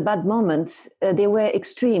 even the bad moments, they were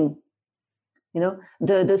extreme.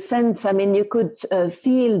 The sense. You could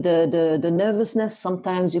feel the nervousness.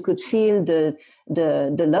 Sometimes you could feel the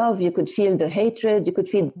love. You could feel the hatred. You could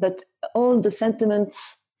feel, but all the sentiments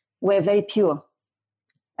were very pure.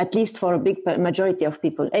 At least for a big majority of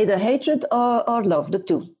people, either hatred or love, the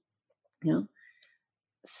two.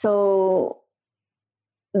 So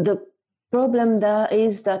the problem there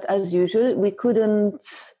is that, as usual, we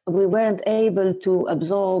weren't able to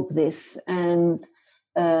absorb this, and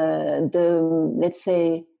let's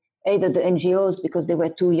say either the NGOs, because they were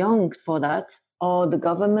too young for that, or the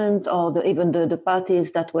government, or even the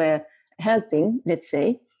parties that were helping, let's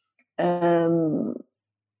say,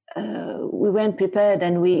 we weren't prepared,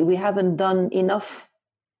 and we haven't done enough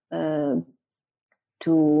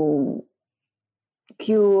to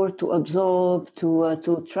cure, to absorb,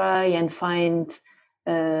 to try and find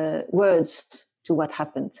words to what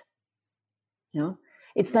happened.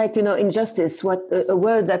 It's like, injustice. What a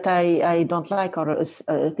word that I don't like, or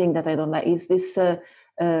a thing that I don't like, is this how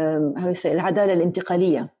you say, العدالة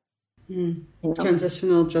الانتقالية.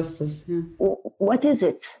 Transitional justice. Yeah. What is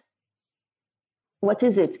it? What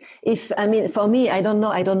is it? For me, I don't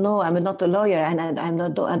know. I'm not a lawyer, and I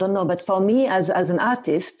don't know. But for me, as an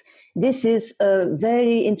artist, this is a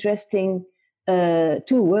very interesting 2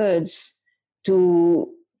 words to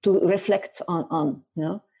reflect on.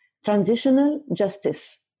 Transitional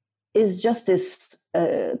justice. is justice,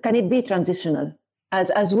 can it be transitional?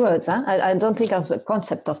 As words, huh? I don't think as a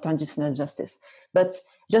concept of transitional justice, but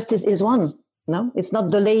justice is one. No, it's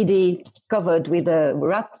not the lady covered with a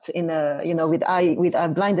wrapped in a, with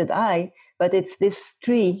a blinded eye, but it's this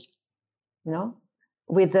tree,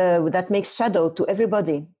 with that makes shadow to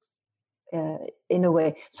everybody, in a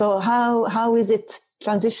way. So how is it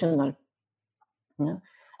transitional?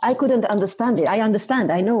 I couldn't understand it.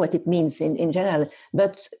 I know what it means in general,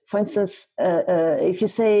 but for instance, if you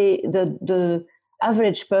say the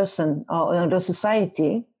average person or the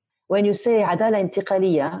society, when you say adala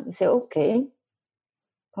intiqaliya, you say,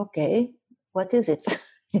 okay, what is it?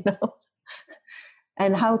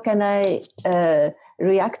 And how can I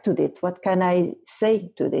react to it? What can I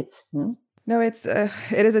say to it? No, it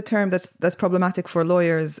is a term that's problematic for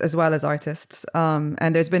lawyers as well as artists,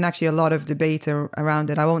 and there's been actually a lot of debate around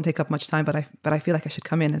it. I won't take up much time, but I feel like I should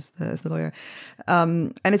come in as the lawyer,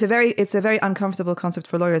 and it's a very uncomfortable concept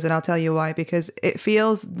for lawyers, and I'll tell you why. Because it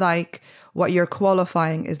feels like what you're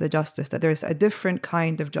qualifying is the justice, that there's a different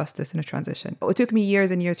kind of justice in a transition. It took me years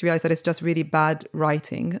and years to realize that it's just really bad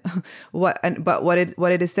writing. What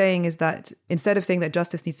it is saying is that instead of saying that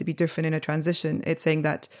justice needs to be different in a transition, it's saying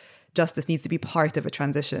that justice needs to be part of a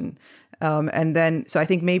transition. And then, so I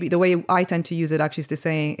think maybe the way I tend to use it actually is to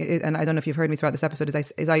say, and I don't know if you've heard me throughout this episode,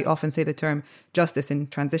 is I often say the term justice in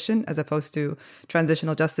transition as opposed to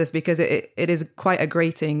transitional justice, because it is quite a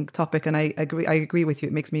grating topic. And I agree with you.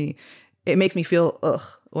 It makes me feel ugh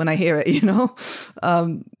when I hear it,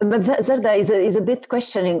 But Zarda is a bit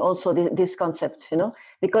questioning also this concept,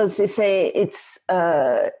 because you say it's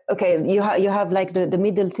okay. You have like the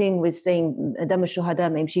middle thing with saying Dam al-Shuhada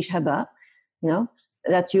ma yimshish haba,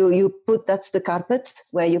 that you put, that's the carpet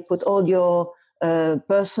where you put all your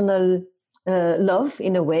personal love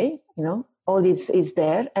in a way, all is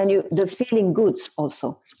there, and the feeling good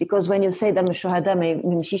also, because when you say Dam al-Shuhada ma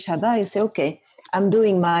yimshish haba, you say, okay, I'm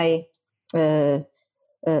doing my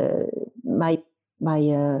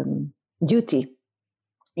duty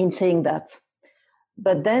in saying that.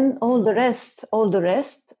 But then all the rest,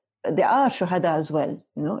 there are shuhada as well,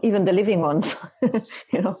 even the living ones,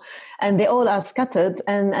 and they all are scattered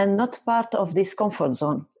and not part of this comfort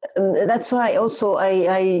zone. That's why also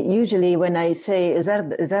I usually, when I say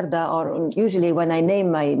Zarda, or usually when I name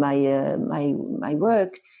my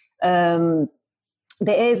work,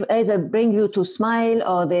 they either bring you to smile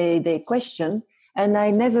or they question, and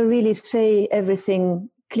I never really say everything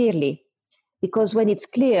clearly, because when it's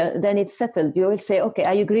clear, then it's settled. You will say, okay,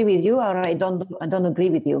 I agree with you, or I don't agree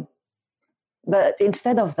with you. But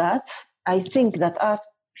instead of that, I think that art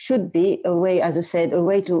should be a way, as I said, a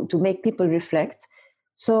way to make people reflect.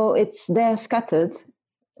 So they're scattered.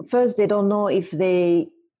 First, they don't know if they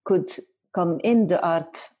could come in the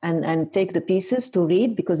art and take the pieces to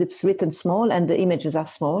read, because it's written small and the images are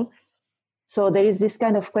small. So there is this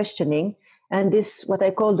kind of questioning, and this, what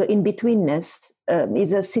I call the in-betweenness,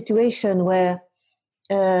 is a situation where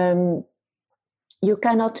you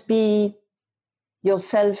cannot be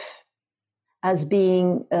yourself as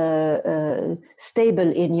being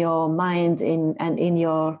stable in your mind and in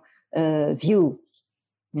your view.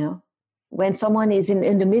 When someone is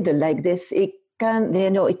in the middle like this, it can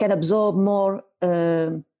absorb more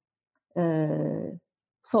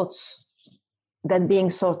thoughts than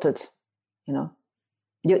being sorted.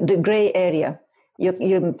 The gray area.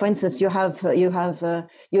 You, for instance, you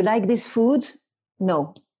like this food?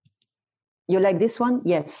 No. You like this one?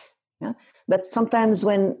 Yes. Yeah? But sometimes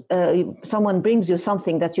when someone brings you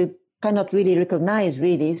something that you cannot really recognize,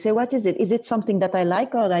 you say, what is it? Is it something that I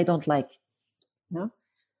like or I don't like?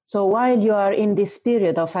 So while you are in this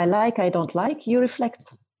period of I like, I don't like, you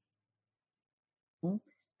reflect.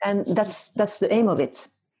 And that's the aim of it,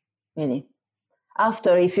 really.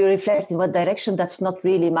 After, if you reflect in what direction, that's not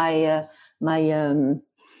really my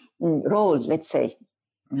role, let's say.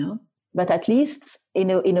 But at least in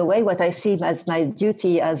a way, what I see as my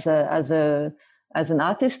duty as an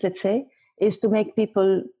artist, let's say, is to make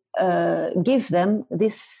people give them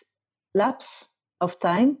this lapse of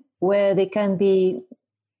time where they can be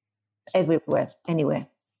everywhere, anywhere,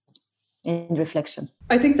 in reflection.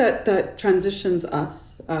 I think that transitions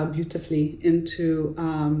us beautifully into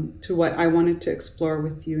to what I wanted to explore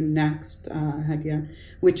with you next, Hadia,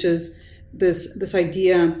 which is this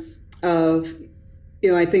idea of,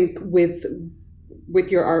 I think with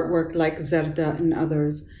your artwork like Zarda and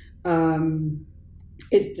others,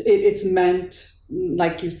 it's meant,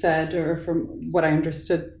 like you said, or from what I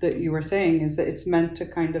understood that you were saying, is that it's meant to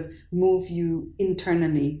kind of move you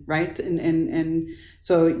internally, right? And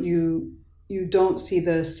so you don't see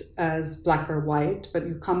this as black or white, but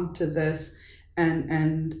you come to this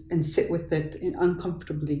and sit with it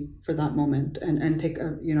uncomfortably for that moment and take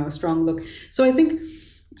a strong look. So I think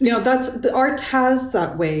that's the art has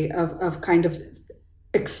that way of kind of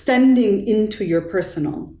extending into your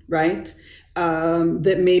personal, right?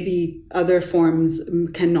 That maybe other forms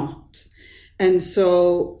cannot. And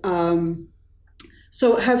so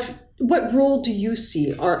what role do you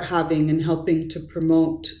see art having in helping to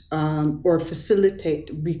promote or facilitate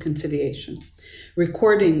reconciliation,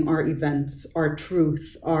 recording our events, our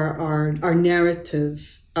truth, our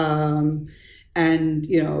narrative, and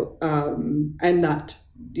that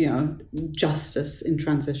justice in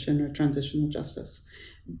transition or transitional justice?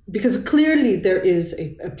 Because clearly there is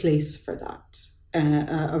a place for that,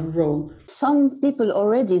 a role. Some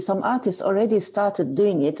artists already started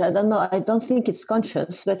doing it. I don't know. I don't think it's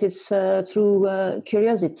conscious, but it's through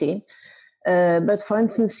curiosity. But for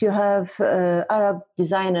instance, you have Arab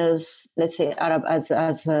designers, let's say Arab as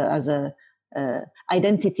a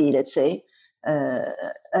identity, let's say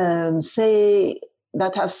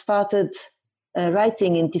that have started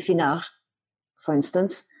writing in Tifinagh, for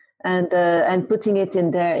instance, and putting it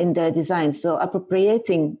in their design. So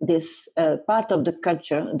appropriating this part of the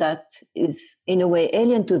culture that is in a way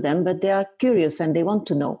alien to them, but they are curious and they want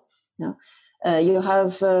to know. You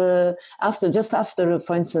have after,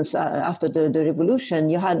 for instance, after the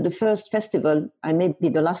revolution, you had the first festival, and maybe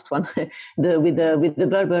the last one, with the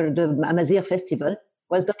Berber, the Amazigh festival,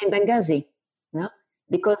 was done in Benghazi.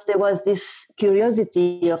 Because there was this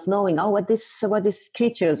curiosity of knowing, what these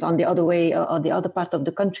creatures on the other way or the other part of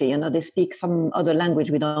the country, they speak some other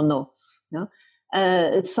language we don't know.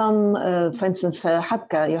 For instance,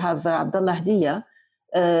 Habka, you have Abdullah Hdiya.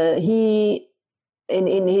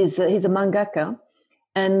 He's a mangaka,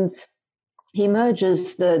 and he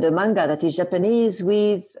merges the manga that is Japanese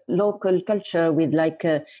with local culture, with like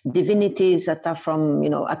divinities that are from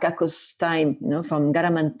Akako's time, from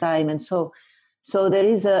Garaman time, and so there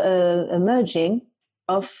is a merging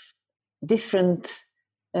of different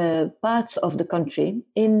parts of the country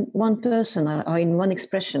in one person or in one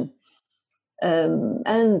expression.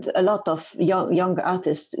 And a lot of young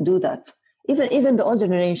artists do that. Even the older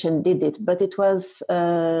generation did it, but it was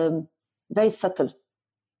very subtle.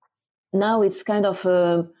 Now it's kind of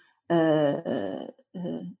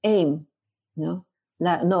aim,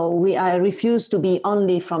 I refuse to be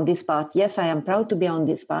only from this part. Yes, I am proud to be on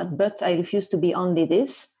this part, but I refuse to be only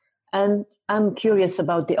this. And I'm curious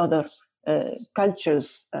about the other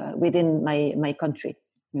cultures within my country,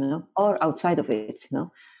 or outside of it,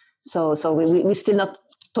 So we still not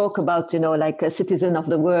talk about, like a citizen of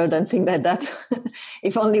the world and things like that.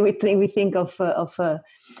 If only we think of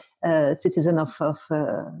a citizen of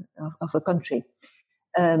a country.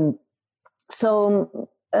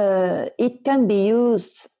 It can be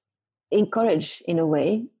used, encouraged in a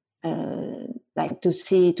way, like to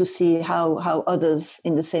see how others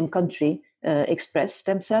in the same country express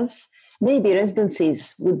themselves. Maybe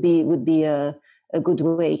residencies would be a good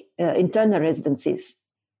way, internal residencies.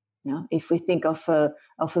 If we think of a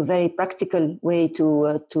very practical way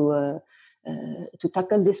to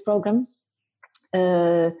tackle this program.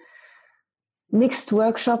 Mixed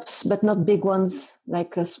workshops, but not big ones,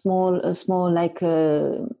 like a small, like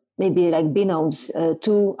maybe like binomes,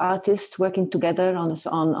 two artists working together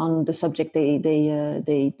on the subject they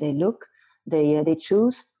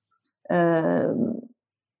choose,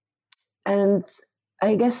 and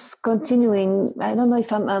I guess continuing. I don't know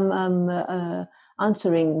if I'm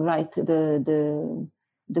answering right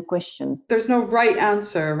the question. There's no right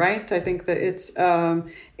answer, right? I think that it's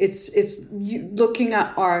looking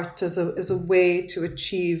at art as a way to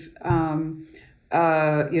achieve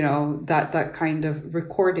that kind of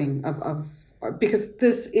recording of because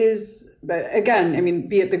this is, again, I mean,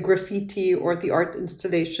 be it the graffiti or the art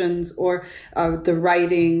installations or the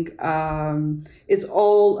writing, is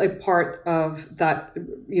all a part of that,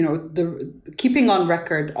 the keeping on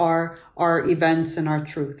record our events and our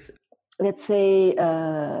truth. Let's say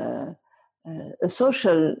a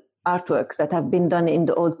social artwork that have been done in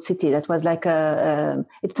the old city. That was like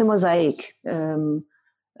it's a mosaic in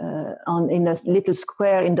a little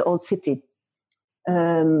square in the old city.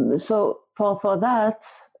 So for that,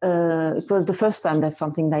 it was the first time that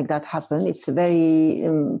something like that happened. It's very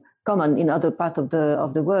common in other parts of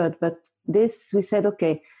the world, but this we said,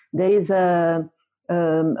 okay, there is a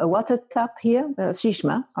water tap here,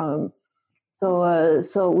 shishma.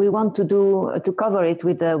 So we want to cover it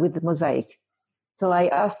with the mosaic. So I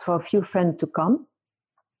asked for a few friends to come,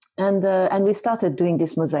 and we started doing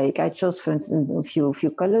this mosaic. I chose, for instance, a few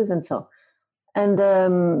colors and so, and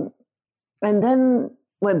then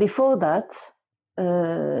before that,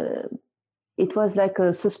 it was like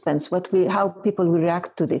a suspense, how people will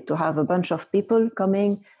react to it, to have a bunch of people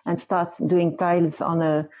coming and start doing tiles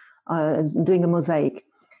doing a mosaic.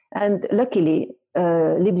 And luckily,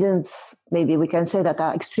 Libyans, maybe we can say that,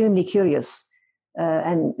 are extremely curious.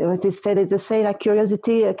 And what is said is to say, like,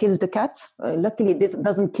 curiosity kills the cat. Luckily, this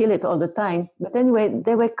doesn't kill it all the time. But anyway,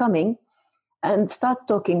 they were coming and start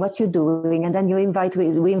talking what you're doing. And then we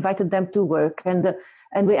invited them to work.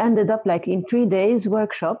 And we ended up like in 3 days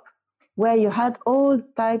workshop where you had all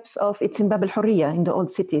types of, it's in Bab al-Hurriya in the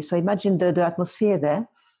old city. So imagine the atmosphere there.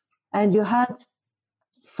 And you had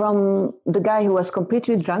from the guy who was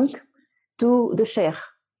completely drunk to the sheikh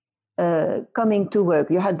coming to work.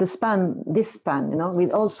 You had this span,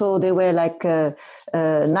 with also, they were like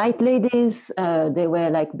night ladies, they were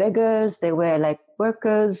like beggars, they were like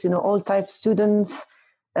workers, all types, students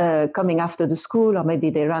coming after the school, or maybe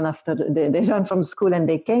they ran they ran from school and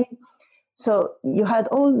they came. So you had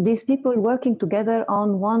all these people working together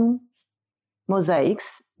on one mosaics.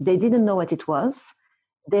 They didn't know what it was.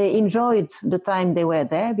 They enjoyed the time they were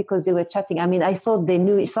there because they were chatting. I mean, I thought they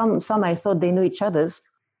knew some I thought they knew each other's,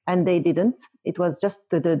 and they didn't. It was just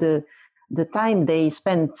the time they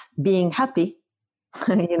spent being happy,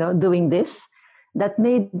 doing this, that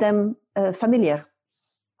made them familiar,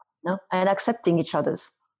 and accepting each other's.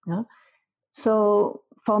 So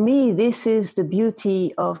for me, this is the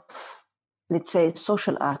beauty of, let's say,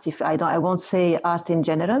 social art. If I won't say art in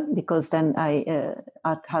general, because then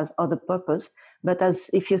art has other purpose. But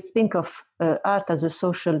if you think of art as a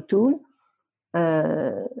social tool,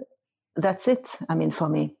 that's it. I mean, for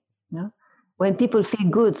me, when people feel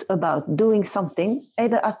good about doing something,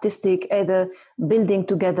 either artistic, either building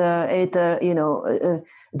together, either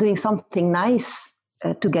doing something nice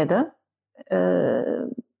together,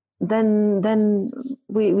 then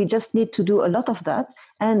we just need to do a lot of that.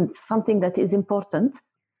 And something that is important,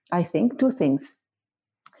 I think, 2 things.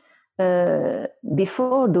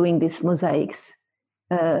 Before doing these mosaics,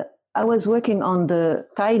 I was working on the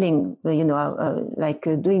tiling,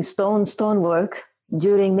 doing stone work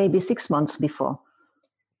during maybe 6 months before.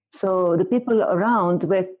 So the people around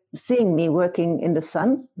were seeing me working in the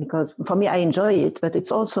sun, because for me, I enjoy it, but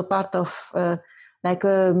it's also part of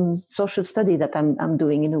social study that I'm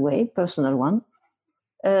doing in a way, personal one.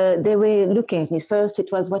 They were looking at me. First, it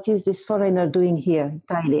was, what is this foreigner doing here,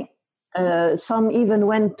 tiling? Some even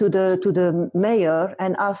went to the mayor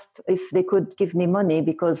and asked if they could give me money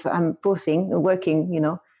because I'm poor thing, working,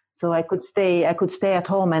 so I could stay at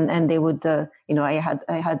home and they would, I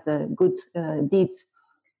had good deeds.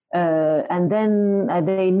 And then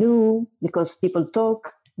they knew, because people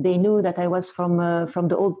talk, they knew that I was from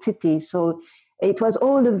the old city. So it was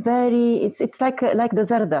all it's like the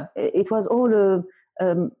Zarda. It was all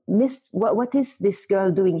what is this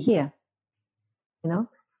girl doing here?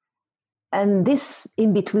 And this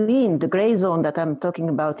in between, the gray zone that I'm talking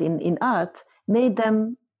about in art, made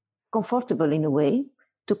them comfortable in a way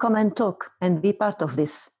to come and talk and be part of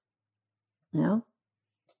this.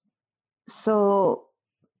 So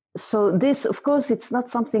this, of course, it's not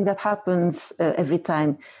something that happens every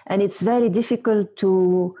time, and it's very difficult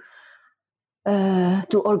to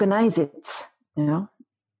organize it,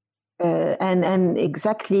 and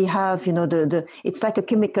exactly have it's like a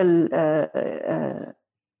chemical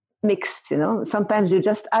mixed. Sometimes you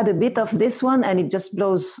just add a bit of this one and it just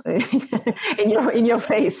blows in your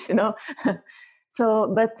face.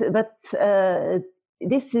 So, but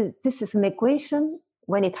this is an equation.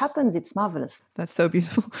 When it happens, it's marvelous. That's so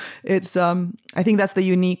beautiful. It's I think that's the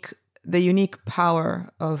unique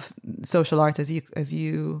power of social art, as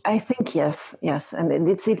you. I think yes, and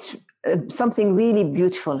it's something really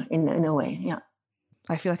beautiful in a way. Yeah.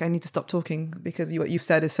 I feel like I need to stop talking because what you've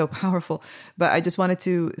said is so powerful. But I just wanted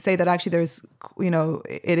to say that actually there's,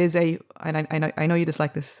 it is and I know you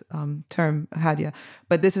dislike this term, Hadia,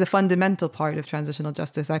 but this is a fundamental part of transitional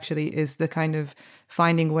justice, actually, is the kind of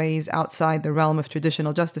finding ways outside the realm of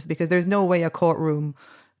traditional justice, because there's no way a courtroom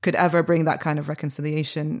could ever bring that kind of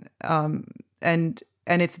reconciliation. And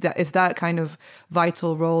it's that kind of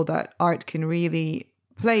vital role that art can really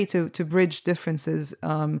play to bridge differences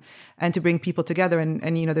and to bring people together, and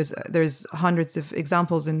there's hundreds of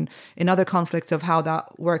examples in other conflicts of how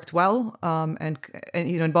that worked well, and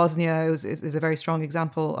in Bosnia is a very strong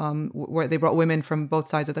example where they brought women from both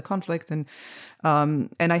sides of the conflict, and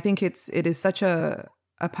I think it is such a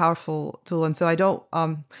powerful tool. And so I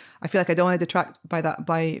feel like I don't want to detract by that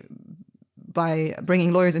by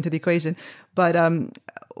bringing lawyers into the equation, but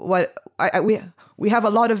we have a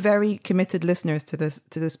lot of very committed listeners to this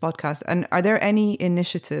podcast. And are there any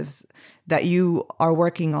initiatives that you are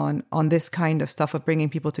working on this kind of stuff of bringing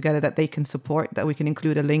people together that they can support, that we can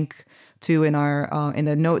include a link to in our in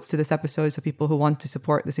the notes to this episode, so people who want to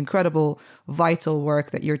support this incredible, vital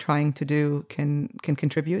work that you're trying to do can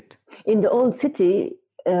contribute? In the Old City,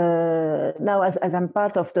 now as I'm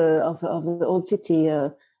part of the Old City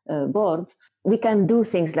board, we can do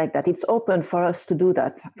things like that. It's open for us to do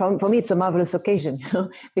that. For me, it's a marvelous occasion,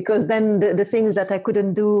 because then the things that I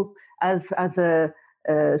couldn't do as a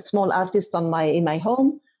small artist in my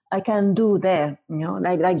home, I can do there.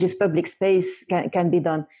 Like this public space can be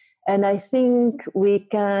done. And I think we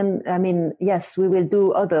can. I mean, yes, we will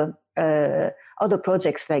do other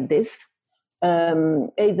projects like this,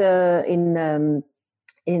 either in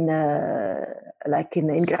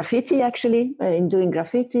graffiti, actually, in doing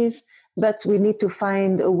graffitis. But we need to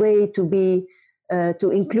find a way to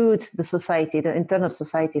include the society, the internal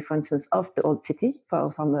society, for instance, of the Old City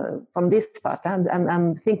from this part.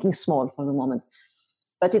 I'm thinking small for the moment,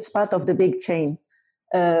 but it's part of the big chain.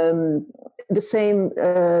 The same,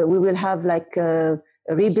 we will have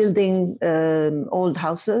rebuilding old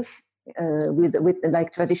houses with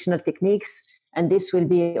like traditional techniques, and this will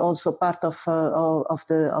be also part of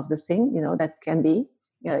the thing. That can be.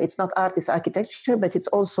 It's not art; it's architecture, but it's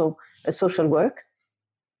also a social work.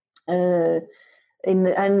 And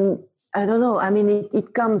I don't know. I mean,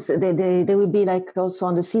 it comes. They will be like also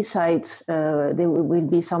on the seaside. There will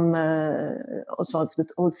be some also of the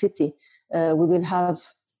Old City. We will have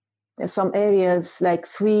some areas like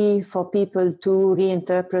free for people to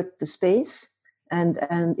reinterpret the space and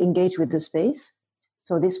engage with the space.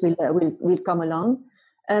 So this will come along,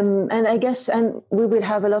 and I guess, and we will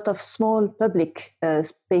have a lot of small public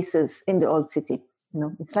spaces in the Old City.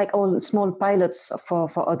 It's like all small pilots for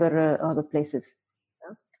other places.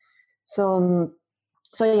 So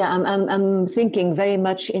yeah, I'm thinking very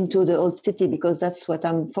much into the Old City because that's what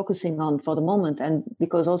I'm focusing on for the moment, and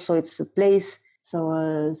because also it's a place, so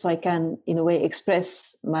I can in a way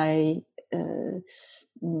express my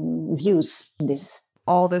views in this.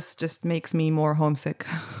 All this just makes me more homesick.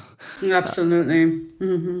 Absolutely.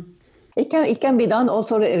 Mm-hmm. It can be done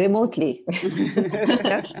also remotely.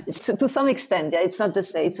 Yes, to some extent. Yeah, it's not the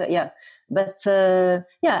same. But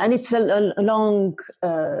and it's a long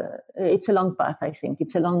path. I think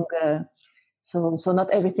it's a long. So not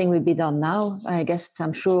everything will be done now. I guess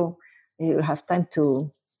I'm sure you'll have time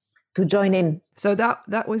to join in. So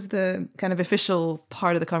that was the kind of official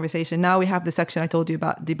part of the conversation. Now we have the section I told you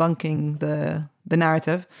about, debunking the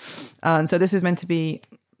narrative. So this is meant to be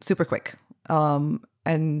super quick. So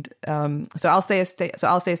I'll say a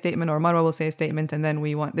statement, or Marwa will say a statement, and then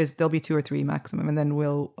there'll be 2 or 3 maximum, and then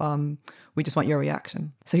we just want your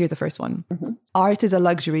reaction. So here's the first one. Mm-hmm. Art is a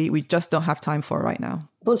luxury we just don't have time for right now.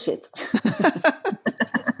 Bullshit.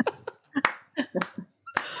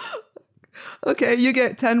 Okay, you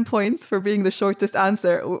get 10 points for being the shortest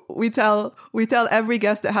answer. We tell every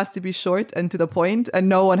guest it has to be short and to the point, and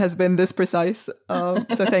no one has been this precise.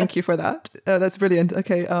 So thank you for that. That's brilliant.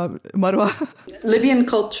 Okay, Marwa. Libyan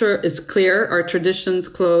culture is clear. Our traditions,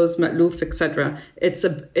 clothes, ma'loof, etc. It's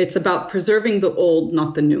about preserving the old,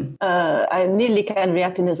 not the new. I nearly can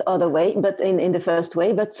react in this other way, but in the first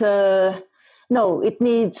way. But no, it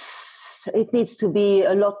needs to be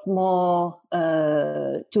a lot more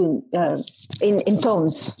in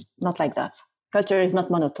tones, not like that. Culture is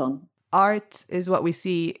not monotone. Art is what we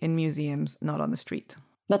see in museums, not on the street.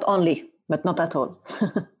 Not only, but not at all.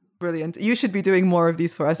 Brilliant. You should be doing more of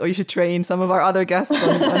these for us, or you should train some of our other guests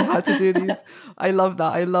on how to do these. I love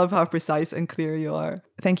that. I love how precise and clear you are.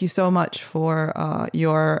 Thank you so much for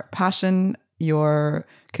your passion, your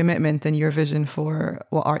commitment, and your vision for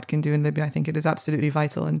what art can do in Libya. I think it is absolutely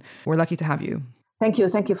vital, and we're lucky to have you. Thank you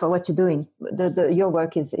for what you're doing. Your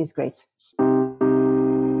work is great.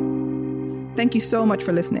 Thank you so much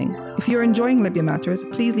for listening. If you're enjoying Libya Matters,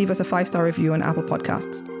 please leave us a 5-star review on Apple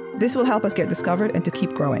Podcasts. This will help us get discovered and to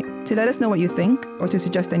keep growing. To let us know what you think, or to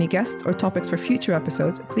suggest any guests or topics for future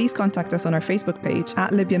episodes, please contact us on our Facebook page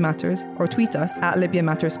 @Libya Matters, or tweet us @Libya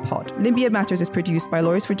Matters Pod. Libya Matters is produced by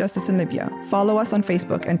Lawyers for Justice in Libya. Follow us on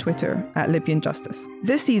Facebook and Twitter @Libyan Justice.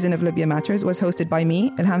 This season of Libya Matters was hosted by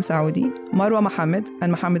me, Ilham Saoudi, Marwa Mohammed,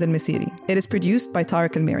 and Mohammed Al-Misiri. It is produced by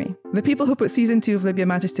Tariq Al-Miri. The people who put season 2 of Libya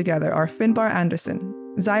Matters together are Finbar Anderson,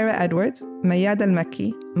 Zaira Edwards, Mayad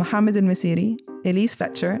Al-Makki, Mohammed Al-Misiri, Elise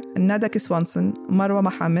Fletcher, Nada Kiswanson, Marwa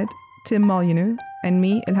Mohammed, Tim Molyneux, and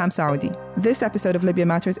me, Ilham Saoudi. This episode of Libya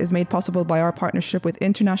Matters is made possible by our partnership with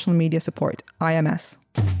International Media Support, IMS.